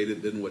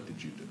masturbated, then what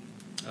did you do?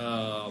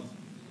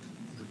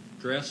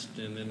 Dressed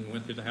and then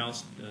went through the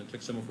house,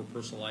 took some of her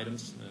personal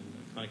items and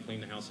kind of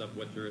cleaned the house up,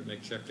 went through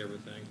it, checked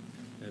everything,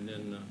 and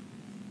then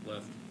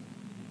left.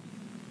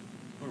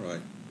 All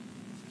right.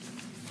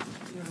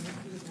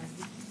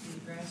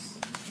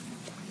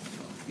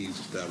 He's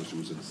established it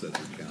was in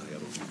Sedgwick County. I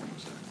don't know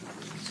exactly where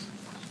it is.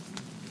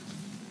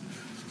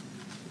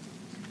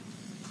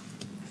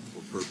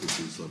 For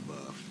purposes of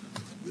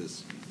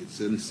this, it's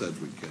in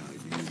Sedgwick County.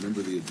 Do you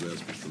remember the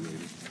address, Mr.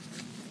 Rader?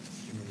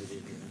 Remember the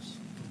address?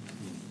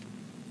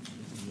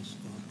 Miss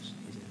Fox,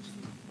 he's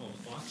asking. Oh,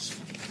 Fox?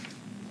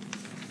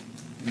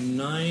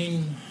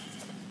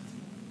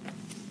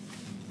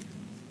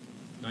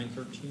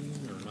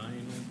 913 or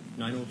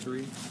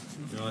 903?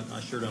 No, I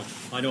sure don't.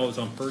 I know it was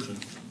on Persian,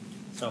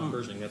 South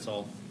Pershing, that's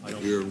all. I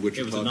don't. Here in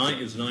Wichita?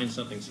 It was 9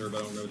 something, sir,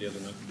 but I don't know the other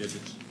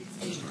digits.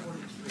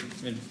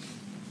 And,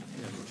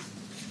 yeah.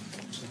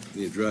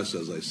 The address,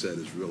 as I said,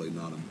 is really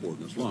not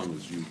important, as long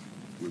as you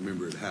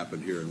remember it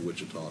happened here in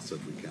Wichita,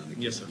 Sedgwick County,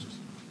 Yes, sir. Kansas.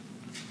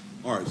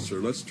 All right, sir,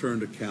 let's turn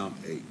to count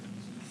 8.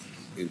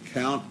 In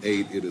count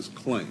 8, it is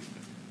claimed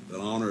that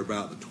on or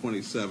about the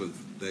 27th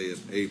day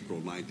of April,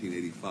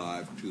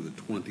 1985, to the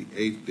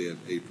 28th day of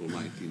April,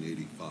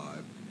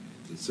 1985,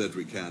 in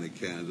Sedgwick County,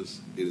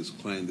 Kansas, it is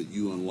claimed that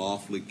you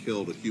unlawfully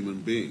killed a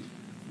human being,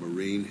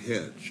 Maureen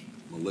Hedge,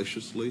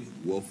 maliciously,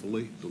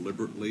 willfully,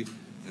 deliberately,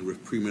 and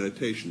with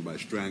premeditation by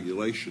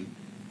strangulation,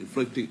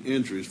 inflicting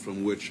injuries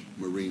from which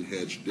Maureen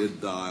Hedge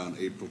did die on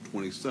April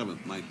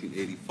 27th,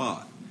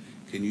 1985.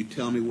 Can you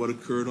tell me what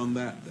occurred on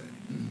that day?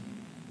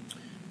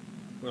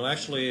 Well,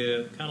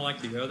 actually, kind of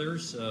like the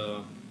others,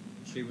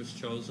 she was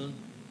chosen.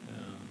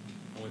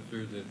 I went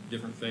through the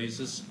different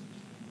phases,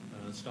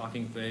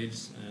 stalking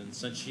phase, and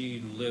since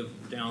she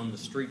lived down the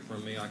street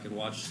from me, I could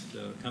watch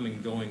the coming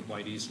and going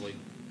quite easily.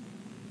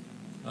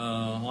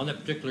 On that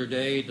particular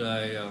date,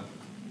 I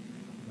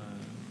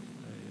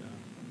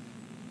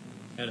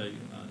had a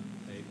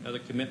other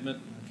commitment.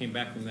 I came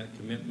back from that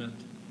commitment,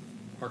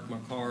 parked my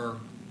car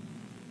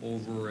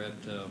over at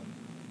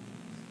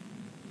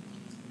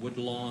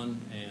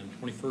Woodlawn and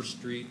 21st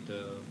Street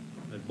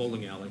at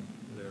Bowling Alley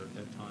there at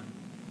that time.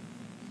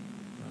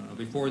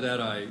 Before that,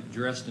 I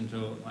dressed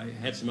until I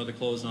had some other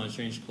clothes on,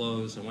 changed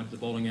clothes. I went to the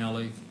bowling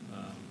alley,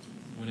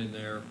 went in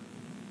there,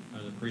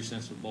 the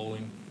precincts of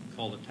bowling,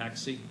 called a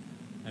taxi,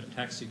 had a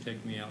taxi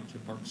take me out to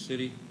Park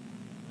City,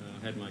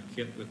 had my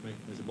kit with me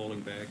as a bowling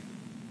bag.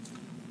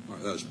 All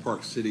right, that was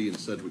Park City in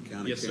Sedgwick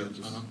County, Yes, sir.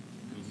 Kansas? Uh-huh.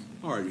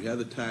 All right, you had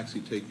the taxi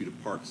take you to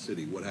Park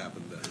City. What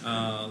happened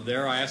then?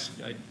 There, I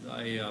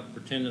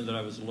pretended that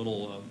I was a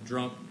little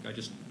drunk. I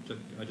just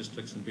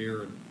took some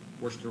beer and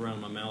washed it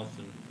around my mouth,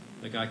 and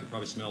the guy could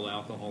probably smell the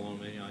alcohol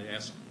on me. I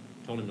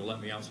told him to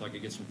let me out so I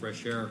could get some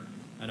fresh air,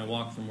 and I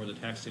walked from where the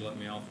taxi let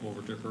me off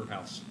over to her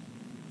house.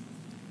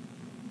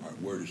 All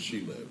right, where does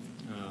she live?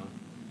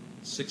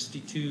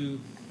 62,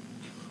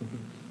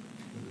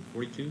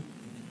 42,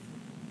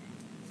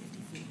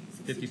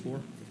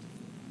 54,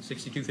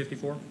 62,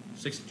 54,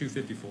 62,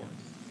 54,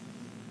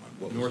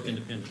 What was North it?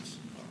 Independence.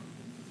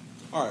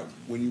 All right,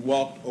 when you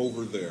walked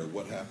over there,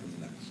 what happened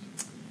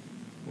next?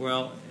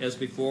 Well, as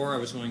before, I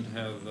was going to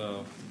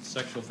have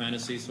sexual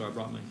fantasies, so I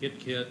brought my hit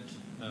kit,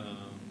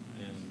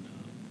 and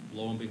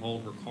lo and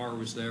behold, her car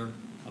was there.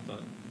 I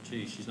thought,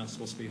 gee, she's not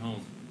supposed to be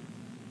home.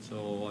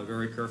 So I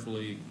very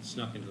carefully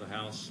snuck into the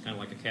house, kind of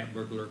like a cat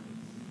burglar,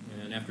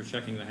 and after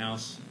checking the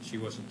house, she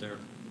wasn't there.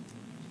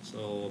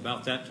 So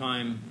about that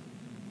time,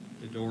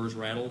 the doors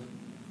rattled,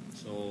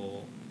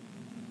 so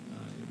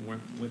I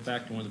went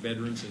back to one of the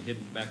bedrooms and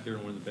hid back there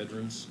in one of the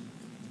bedrooms.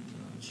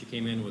 She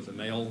came in with a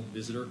male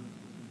visitor.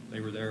 They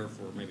were there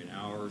for maybe an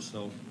hour or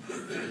so.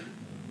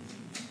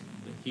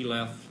 He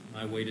left.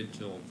 I waited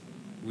till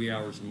wee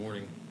hours in the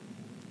morning,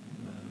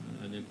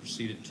 and then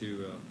proceeded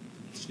to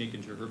sneak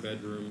into her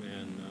bedroom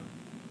and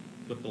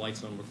flip the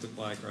lights on real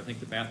quick, or I think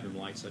the bathroom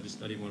lights. I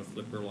didn't want to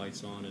flip her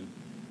lights on, and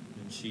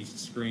she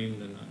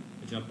screamed, and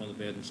I jumped on the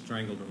bed and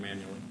strangled her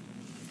manually.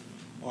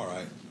 All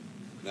right.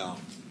 Now,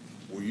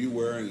 were you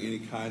wearing any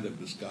kind of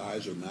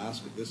disguise or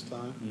mask at this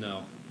time?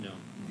 No.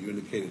 You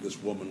indicated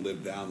this woman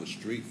lived down the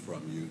street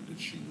from you. Did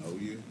she know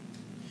you?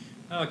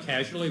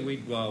 Casually,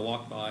 we'd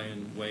walk by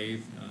and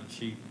wave.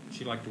 She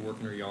liked to work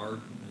in her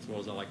yard as well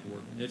as I liked to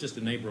work. It's just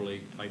a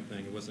neighborly type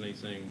thing. It wasn't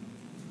anything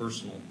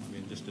personal. I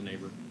mean, just a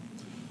neighbor.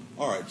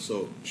 All right,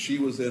 so she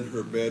was in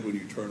her bed when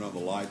you turned on the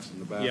lights in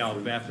the bathroom? Yeah,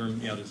 the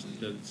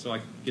bathroom, so I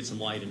could get some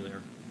light in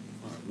there.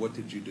 All right, what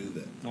did you do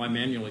then? No, I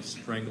manually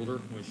strangled her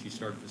when she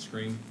started to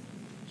scream.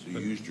 So you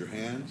used your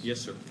hands?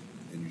 Yes, sir.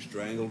 And you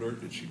strangled her?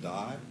 Did she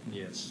die?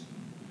 Yes.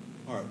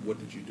 All right, what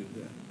did you do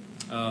then?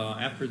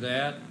 After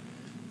that,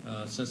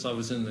 since I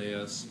was in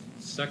the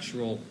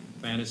sexual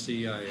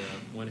fantasy, I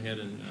went ahead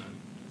and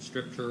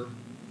stripped her,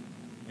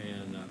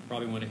 and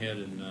probably went ahead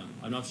and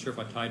I'm not sure if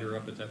I tied her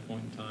up at that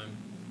point in time.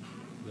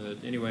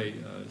 But anyway,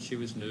 she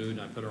was nude,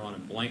 and I put her on a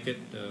blanket,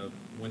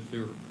 went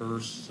through her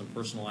purse, some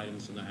personal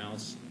items in the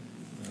house,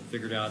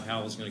 figured out how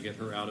I was going to get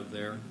her out of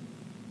there.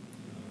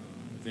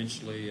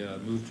 Eventually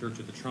moved her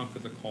to the trunk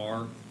of the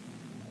car.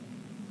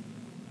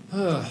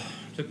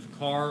 Took the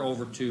car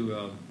over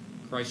to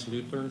Christ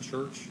Lutheran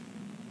Church.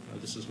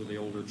 This is with the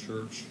older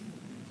church.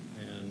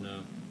 And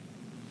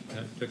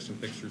took some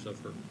pictures of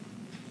her.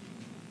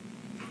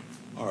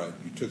 All right,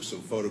 you took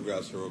some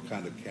photographs of her. What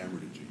kind of camera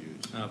did you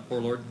use?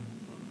 Poor Lord.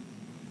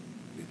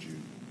 Did you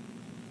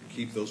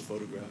keep those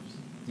photographs?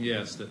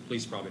 Yes, the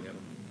police probably have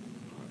them.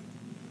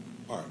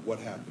 All right, what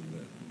happened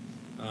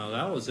then?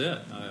 That was it.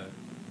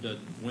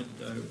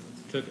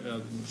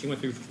 She went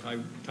through. I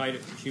tied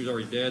it. She was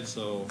already dead,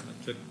 so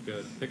I took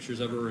pictures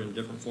of her in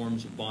different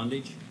forms of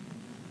bondage,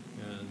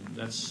 and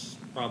that's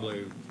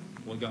probably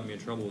what got me in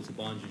trouble was the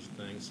bondage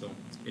thing. So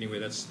anyway,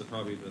 that's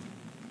probably the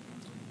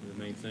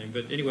main thing.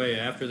 But anyway,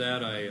 after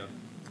that, I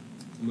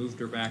moved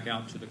her back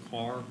out to the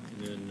car,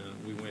 and then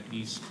we went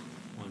east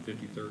on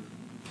 53rd.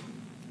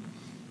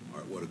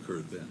 right, what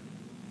occurred then?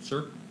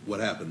 Sir? What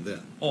happened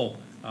then? Oh,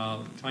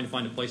 trying to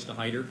find a place to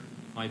hide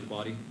the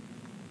body.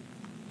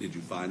 Did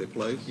you find a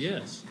place?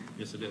 Yes,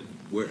 yes, I did.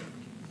 Where?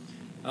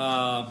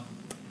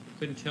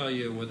 Couldn't tell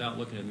you without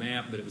looking at a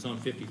map, but it was on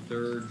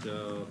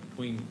 53rd,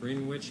 between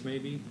Greenwich,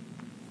 maybe.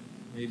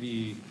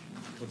 Maybe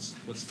what's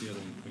the other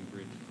one between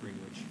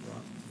Greenwich?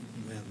 Rock?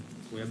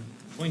 Webb.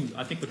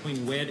 I think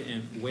between Webb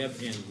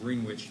and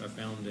Greenwich, I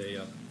found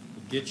a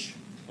ditch,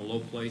 a low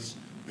place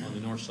on the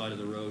north side of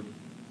the road,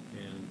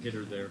 and hid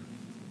her there.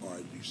 All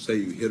right, you say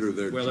you hit her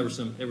there. Well,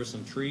 there were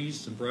some trees,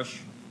 some brush,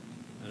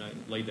 and I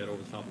laid that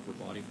over the top of her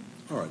body.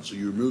 All right, so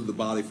you removed the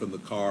body from the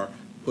car,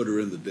 put her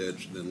in the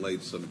ditch, and then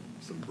laid some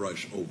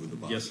brush over the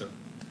body. Yes, sir.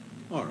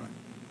 All right.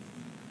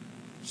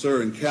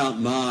 Sir, in count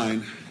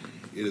 9,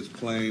 it is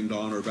claimed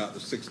on or about the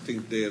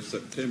 16th day of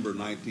September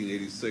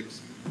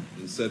 1986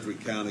 in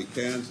Sedgwick County,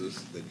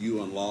 Kansas, that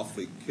you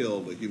unlawfully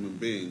killed a human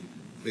being,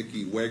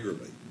 Vicki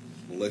Wegerle,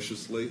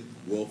 maliciously,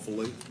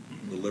 willfully,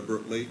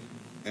 deliberately,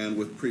 and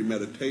with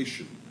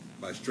premeditation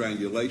by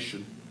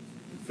strangulation,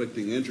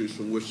 inflicting injuries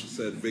from which the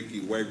said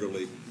Vicki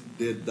Wegerle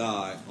did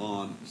die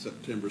on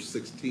September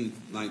 16th,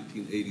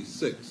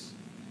 1986.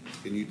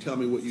 Can you tell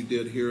me what you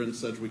did here in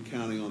Sedgwick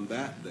County on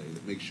that day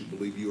that makes you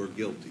believe you are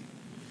guilty?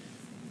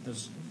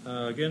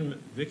 Again,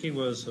 Vicki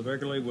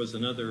Wegerle was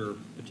another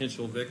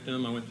potential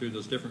victim. I went through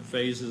those different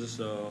phases,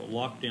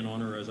 locked in on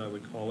her, as I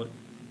would call it,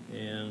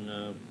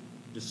 and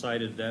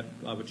decided that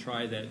I would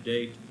try that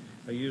date.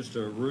 I used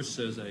Roos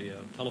as a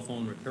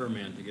telephone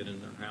repairman to get in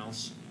their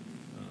house.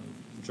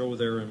 Drove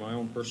there in my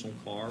own personal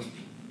car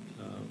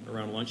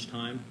around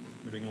lunchtime,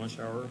 during lunch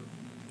hour,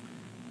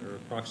 or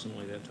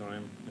approximately that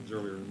time. It was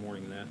earlier in the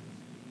morning than that.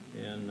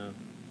 And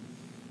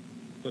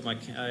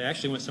I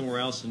actually went somewhere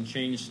else and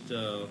changed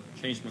my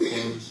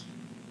clothes,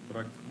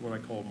 what I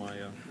call my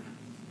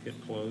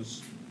hit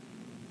clothes.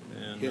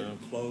 And,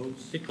 Hit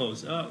clothes? Hit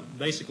clothes,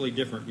 basically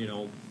different,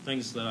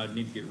 things that I'd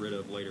need to get rid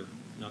of later.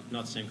 Not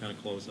the same kind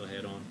of clothes that I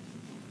had on.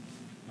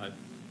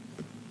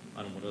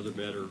 I don't know what other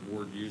better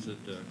word to use it,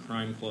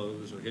 crime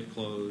clothes or hit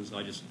clothes.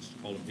 I just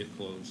call them hit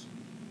clothes.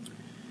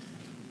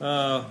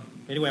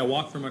 Anyway, I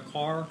walked from my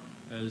car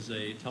as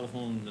a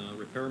telephone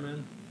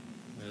repairman.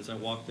 As I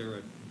walked there,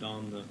 I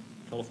donned the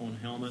telephone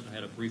helmet. I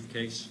had a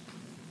briefcase.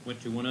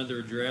 Went to one other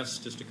address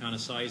just to kind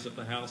of size up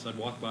the house. I'd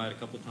walked by it a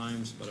couple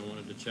times, but I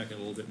wanted to check it a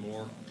little bit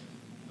more.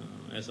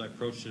 As I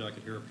approached it, I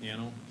could hear a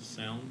piano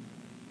sound.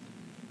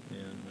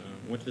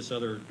 And went to this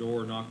other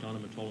door, knocked on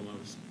them, and told them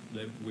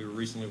we were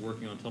recently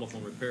working on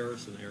telephone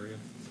repairs in the area.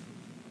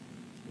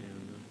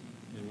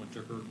 And went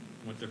to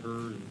her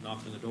and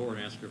knocked on the door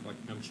and asked her if I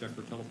could come check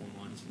her telephone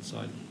lines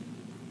inside.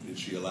 Did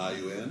she allow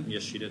you in?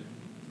 Yes, she did.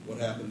 What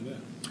happened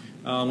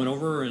then? Went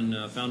over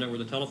and found out where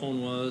the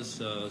telephone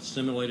was,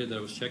 simulated that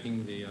I was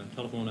checking the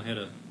telephone. I had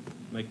a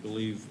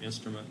make-believe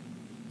instrument,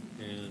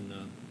 and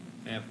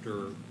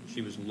after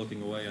she was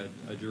looking away,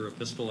 I drew a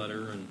pistol at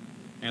her and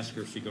asked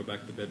her if she'd go back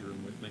to the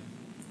bedroom with me.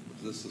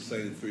 Was this the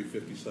same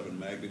 .357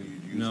 Magnum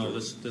you'd used? No, earlier?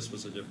 this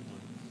was a different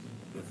one.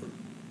 Different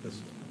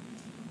pistol.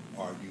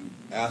 Or you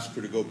asked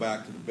her to go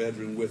back to the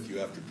bedroom with you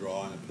after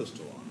drawing a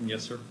pistol on her?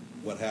 Yes, sir.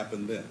 What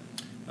happened then?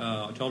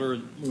 I told her,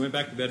 we went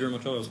back to the bedroom, I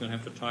told her I was going to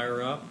have to tie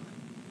her up.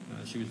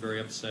 She was very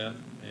upset,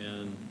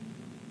 and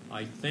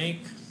I think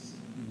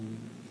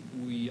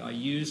I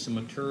used some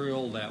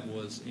material that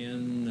was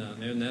in,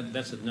 and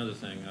that's another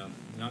thing, I'm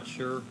not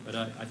sure, but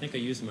I think I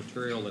used the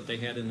material that they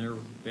had in their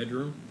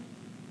bedroom,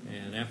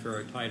 and after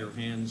I tied her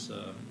hands,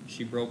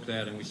 she broke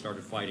that and we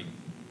started fighting,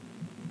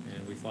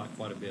 and we fought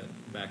quite a bit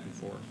back and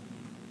forth.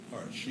 All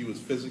right, she was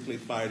physically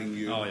fighting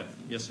you? Oh, yeah.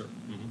 Yes, sir.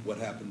 Mm-hmm. What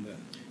happened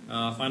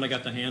then? Finally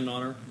got the hand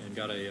on her and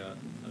got a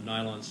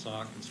nylon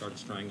sock and started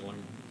strangling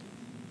her.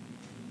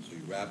 So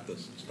you wrapped the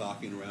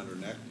stocking around her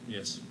neck?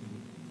 Yes.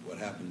 Mm-hmm. What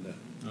happened then?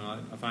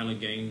 I finally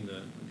gained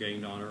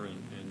on her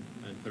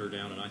and put her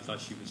down, and I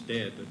thought she was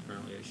dead, but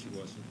apparently she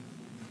wasn't.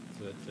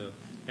 But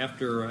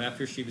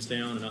after she was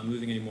down and not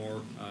moving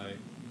anymore, I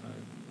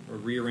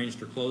rearranged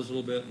her clothes a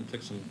little bit and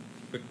took some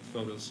quick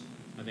photos.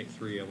 I think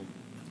 3 of them,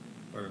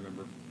 if I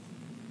remember.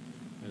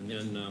 And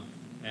then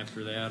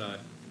after that, there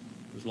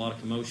was a lot of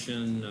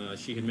commotion.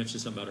 She had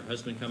mentioned something about her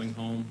husband coming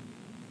home,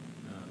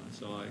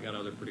 so I got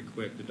out there pretty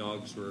quick. The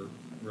dogs were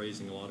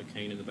raising a lot of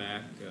cane in the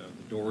back.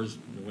 The doors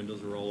and the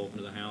windows were all open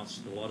to the house.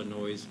 There was a lot of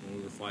noise when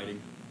we were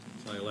fighting,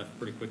 so I left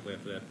pretty quickly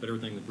after that. Put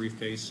everything in the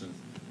briefcase and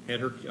had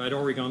her. I'd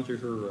already gone through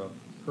her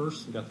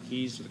purse and got the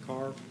keys to the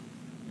car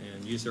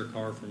and used their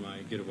car for my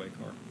getaway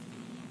car.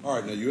 All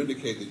right, now you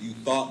indicate that you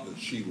thought that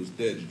she was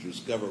dead. Did you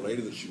discover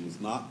later that she was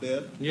not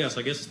dead? Yes,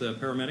 I guess the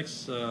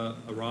paramedics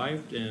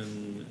arrived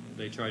and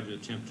they tried to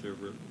attempt to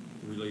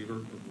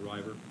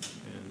revive her,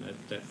 and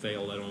that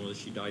failed. I don't know whether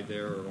she died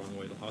there or on the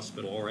way to the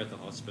hospital or at the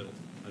hospital.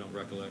 I don't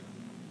recollect.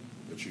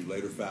 But you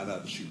later found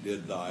out that she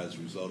did die as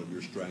a result of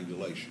your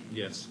strangulation.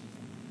 Yes.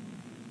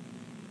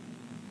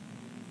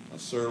 Now,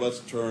 sir, let's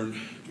turn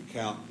to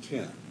count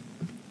 10.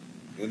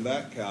 In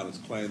that count, it's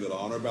claimed that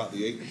on or about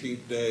the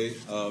 18th day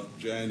of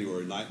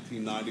January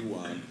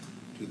 1991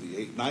 to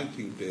the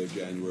 19th day of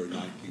January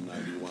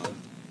 1991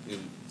 in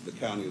the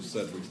county of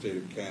Sedgwick, state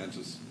of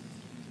Kansas,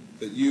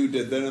 that you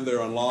did then and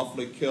there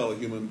unlawfully kill a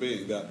human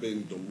being, that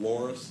being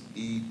Dolores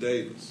E.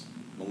 Davis,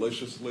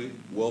 maliciously,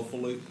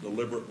 willfully,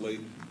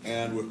 deliberately,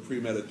 and with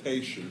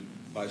premeditation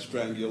by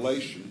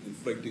strangulation,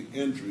 inflicting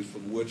injuries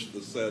from which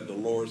the said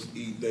Dolores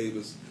E.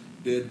 Davis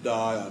did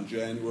die on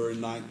January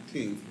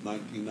 19th,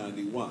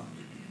 1991.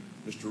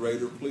 Mr.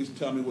 Rader, please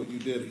tell me what you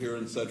did here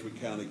in Sedgwick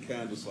County,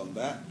 Kansas on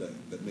that day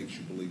that makes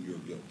you believe you're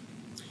guilty.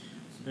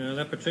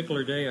 That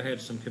particular day I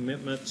had some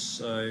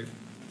commitments. I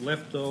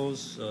left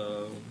those,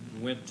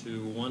 went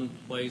to one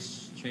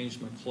place,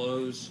 changed my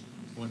clothes,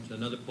 went to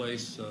another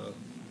place,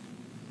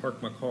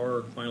 parked my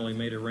car, finally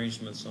made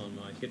arrangements on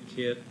my hit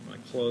kit, my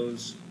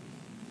clothes,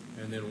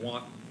 and then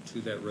walked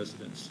to that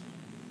residence.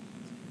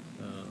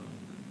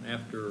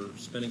 After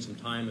spending some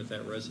time at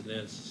that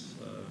residence,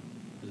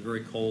 it was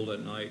very cold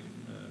at night.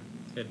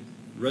 Had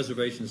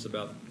reservations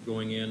about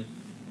going in.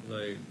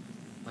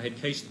 I had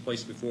cased the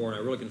place before, and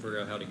I really couldn't figure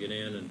out how to get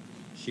in, and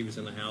she was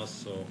in the house,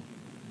 so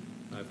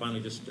I finally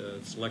just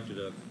selected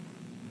a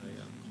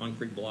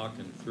concrete block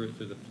and threw it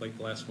through the plate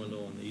glass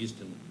window on the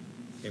east and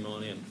came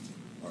on in.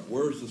 All right,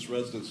 where is this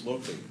residence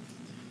located?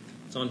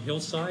 It's on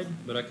Hillside,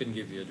 but I couldn't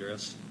give you the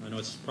address. I know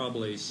it's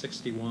probably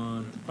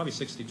 61, probably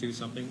 62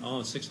 something.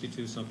 Oh, it's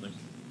 62 something.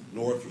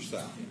 North or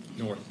south?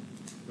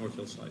 North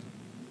Hillside.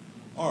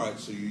 All right,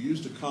 so you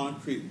used a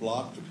concrete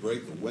block to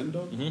break the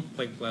window? Mm-hmm.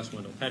 Plate glass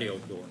window, patio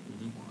door.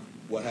 Mm-hmm.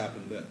 What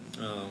happened then?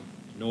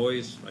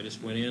 Noise. I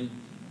just went in.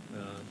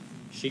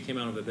 She came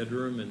out of the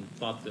bedroom and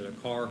thought that a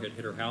car had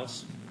hit her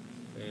house,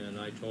 and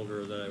I told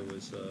her that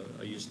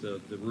I used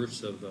the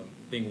roofs of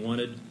being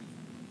wanted.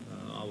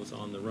 I was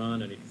on the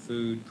run. I needed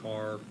food,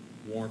 car,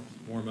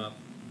 warm up,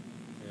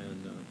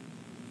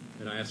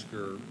 and I asked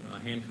her. I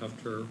handcuffed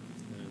her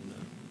and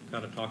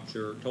kind of talked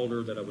to her. Told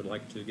her that I would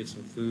like to get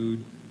some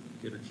food,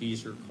 get her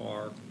keys, her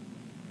car,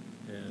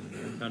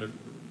 and kind of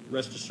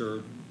rest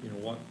assured,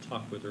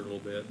 talked with her a little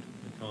bit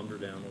and calmed her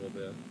down a little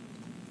bit.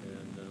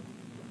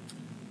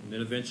 And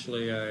then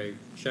eventually I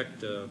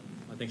checked,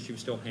 I think she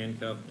was still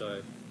handcuffed.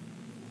 I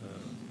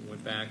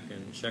went back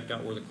and checked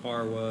out where the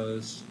car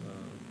was,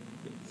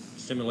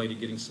 stimulated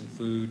getting some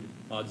food,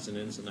 odds and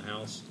ends in the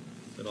house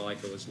that I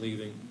was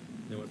leaving.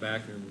 Then went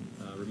back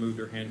and removed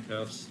her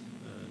handcuffs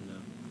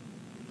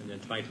and then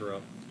tied her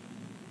up.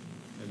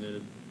 And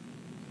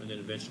then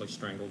eventually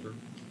strangled her.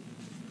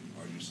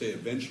 Or you say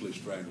eventually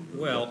strangled her?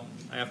 Well,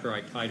 after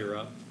I tied her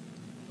up,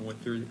 I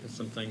went through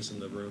some things in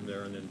the room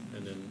there and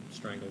then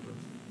strangled her.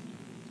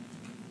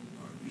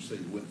 All right, you say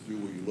you went through,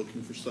 were you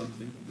looking for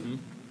something? Mm-hmm.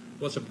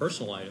 Well, some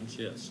personal items,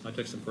 yes. I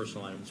took some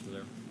personal items from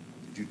there.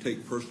 Did you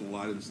take personal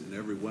items in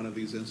every one of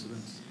these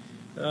incidents?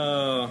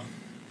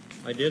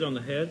 I did on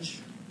the hedge.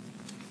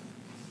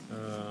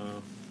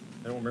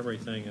 I don't remember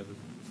anything of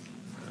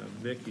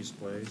Vicky's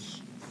place.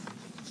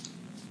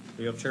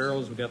 The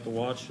Oteros, we got the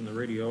watch and the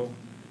radio.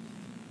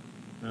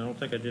 I don't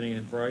think I did any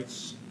at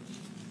Bright's.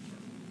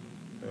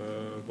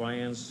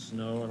 Vian's,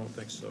 no, I don't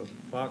think so.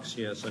 Fox,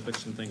 yes, I took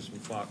some things from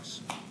Fox.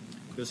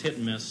 It was hit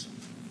and miss.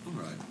 All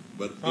right.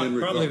 But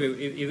Probably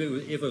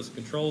if it was a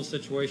controlled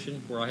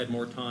situation where I had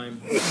more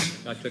time,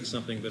 I took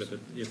something, but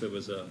if it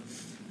was a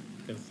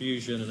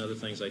confusion and other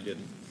things, I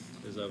didn't,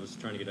 because I was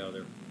trying to get out of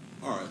there.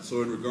 All right,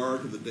 so in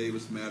regard to the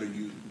Davis matter,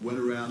 you went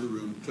around the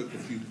room, took a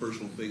few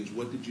personal things.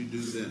 What did you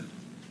do then?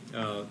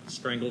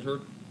 Strangled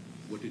her.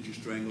 What did you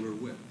strangle her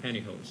with?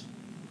 Pantyhose.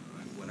 All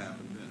right, what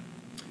happened then?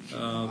 Did she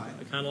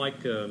Kind of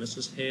like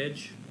Mrs.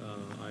 Hedge.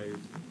 I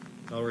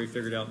already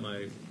figured out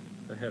I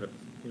had a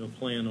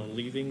plan on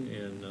leaving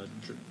and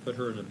put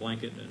her in a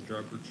blanket and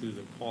drug her to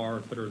the car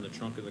and put her in the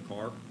trunk of the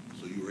car.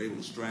 So you were able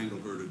to strangle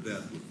her to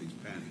death with these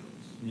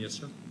pantyhose? Yes,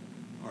 sir.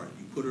 All right,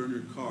 you put her in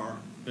your car.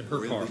 In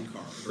her car. In the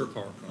car. Her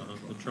car.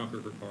 The trunk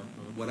of her car.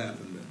 What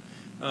happened then?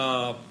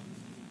 I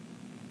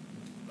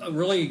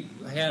really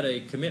had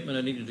a commitment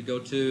I needed to go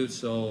to,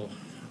 so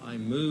I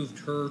moved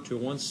her to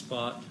one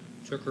spot,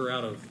 took her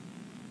out of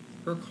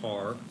her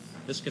car.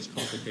 This gets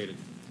complicated.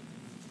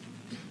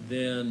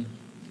 Then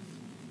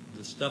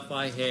the stuff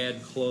I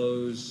had,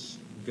 clothes,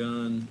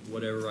 gun,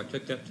 whatever, I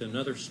took that to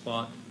another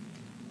spot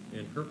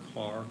in her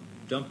car,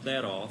 dumped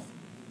that off.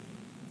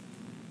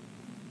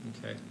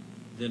 Okay.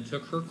 Then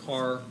took her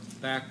car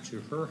back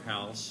to her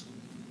house,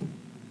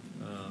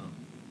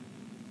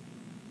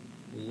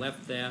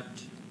 left that,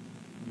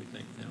 let me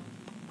think now.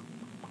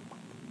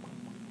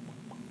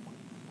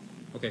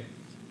 Okay.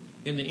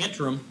 In the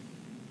interim,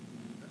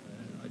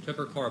 I took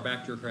her car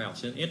back to her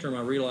house. In the interim,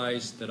 I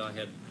realized that I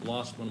had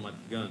lost one of my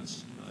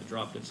guns. I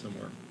dropped it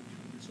somewhere.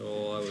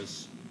 So I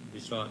was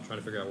trying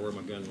to figure out where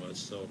my gun was.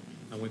 So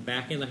I went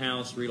back in the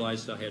house,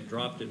 realized I had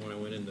dropped it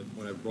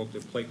when I broke the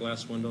plate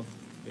glass window.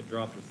 It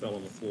dropped and fell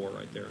on the floor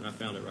right there, and I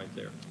found it right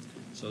there.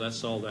 So that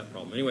solved that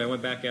problem. Anyway, I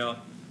went back out,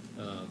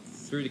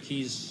 threw the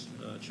keys,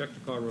 checked the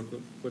car real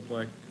quick,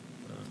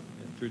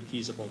 and threw the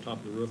keys up on top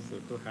of the roof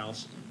of her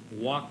house,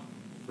 walked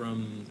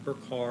from her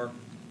car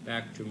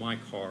back to my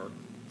car,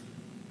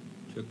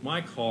 took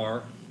my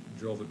car,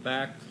 drove it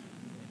back,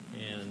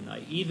 and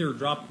I either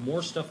dropped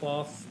more stuff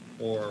off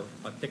or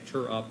I picked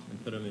her up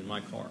and put them in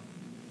my car.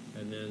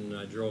 And then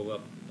I drove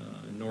up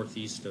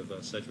northeast of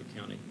Sedgwick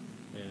County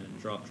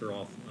and dropped her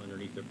off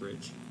underneath the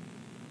bridge.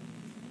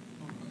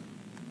 All right.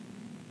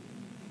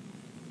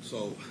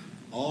 So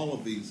all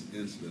of these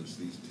incidents,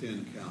 these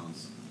 10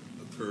 counts,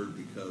 occurred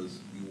because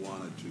you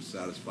wanted to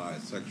satisfy a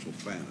sexual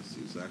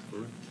fantasy. Is that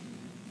correct?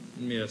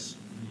 Yes.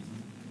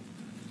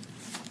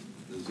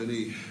 Does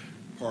any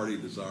party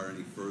desire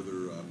any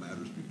further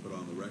matters be put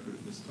on the record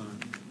at this time?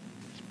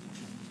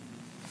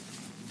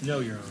 No,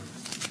 Your Honor.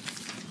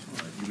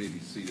 All right, you may be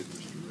seated,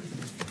 Mr.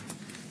 Rader.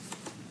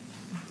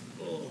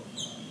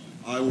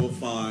 I will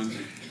find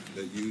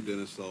that you,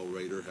 Dennis L.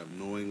 Rader, have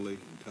knowingly,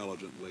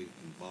 intelligently,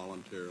 and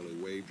voluntarily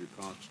waived your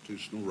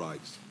constitutional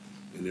rights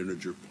and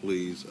entered your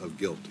pleas of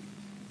guilty.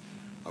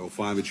 I will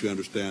find that you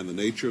understand the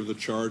nature of the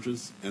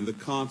charges and the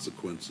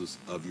consequences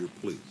of your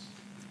pleas.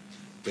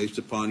 Based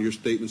upon your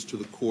statements to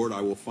the court,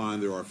 I will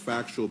find there are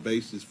factual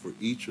bases for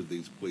each of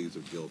these pleas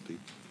of guilty.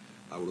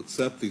 I will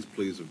accept these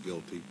pleas of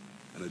guilty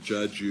and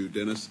adjudge you,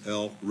 Dennis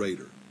L.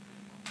 Rader,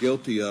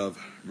 guilty of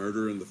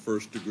murder in the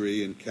first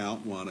degree in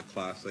count 1, a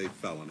Class A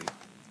felony,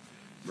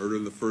 murder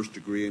in the first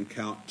degree in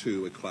count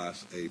 2, a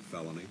Class A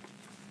felony,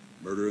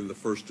 murder in the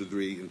first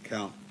degree in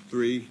count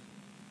 3,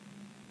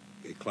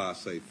 a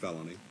Class A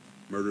felony,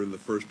 murder in the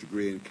first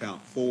degree in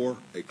count 4,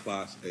 a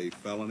Class A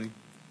felony,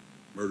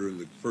 murder in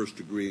the first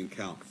degree in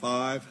count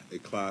 5, a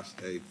Class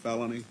A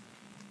felony,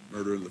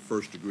 murder in the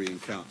first degree in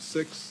count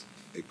 6,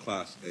 a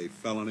Class A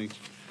felony,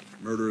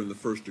 murder in the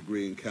first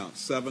degree in count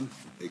 7,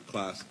 a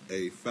Class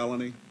A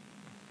felony,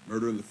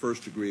 murder in the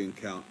first degree in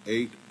count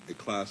 8, a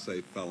Class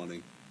A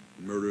felony,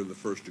 murder in the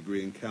first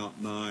degree in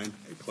count 9,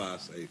 a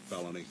Class A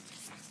felony,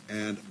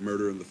 and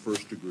murder in the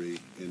first degree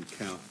in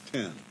count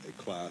 10, a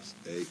Class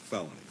A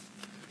felony.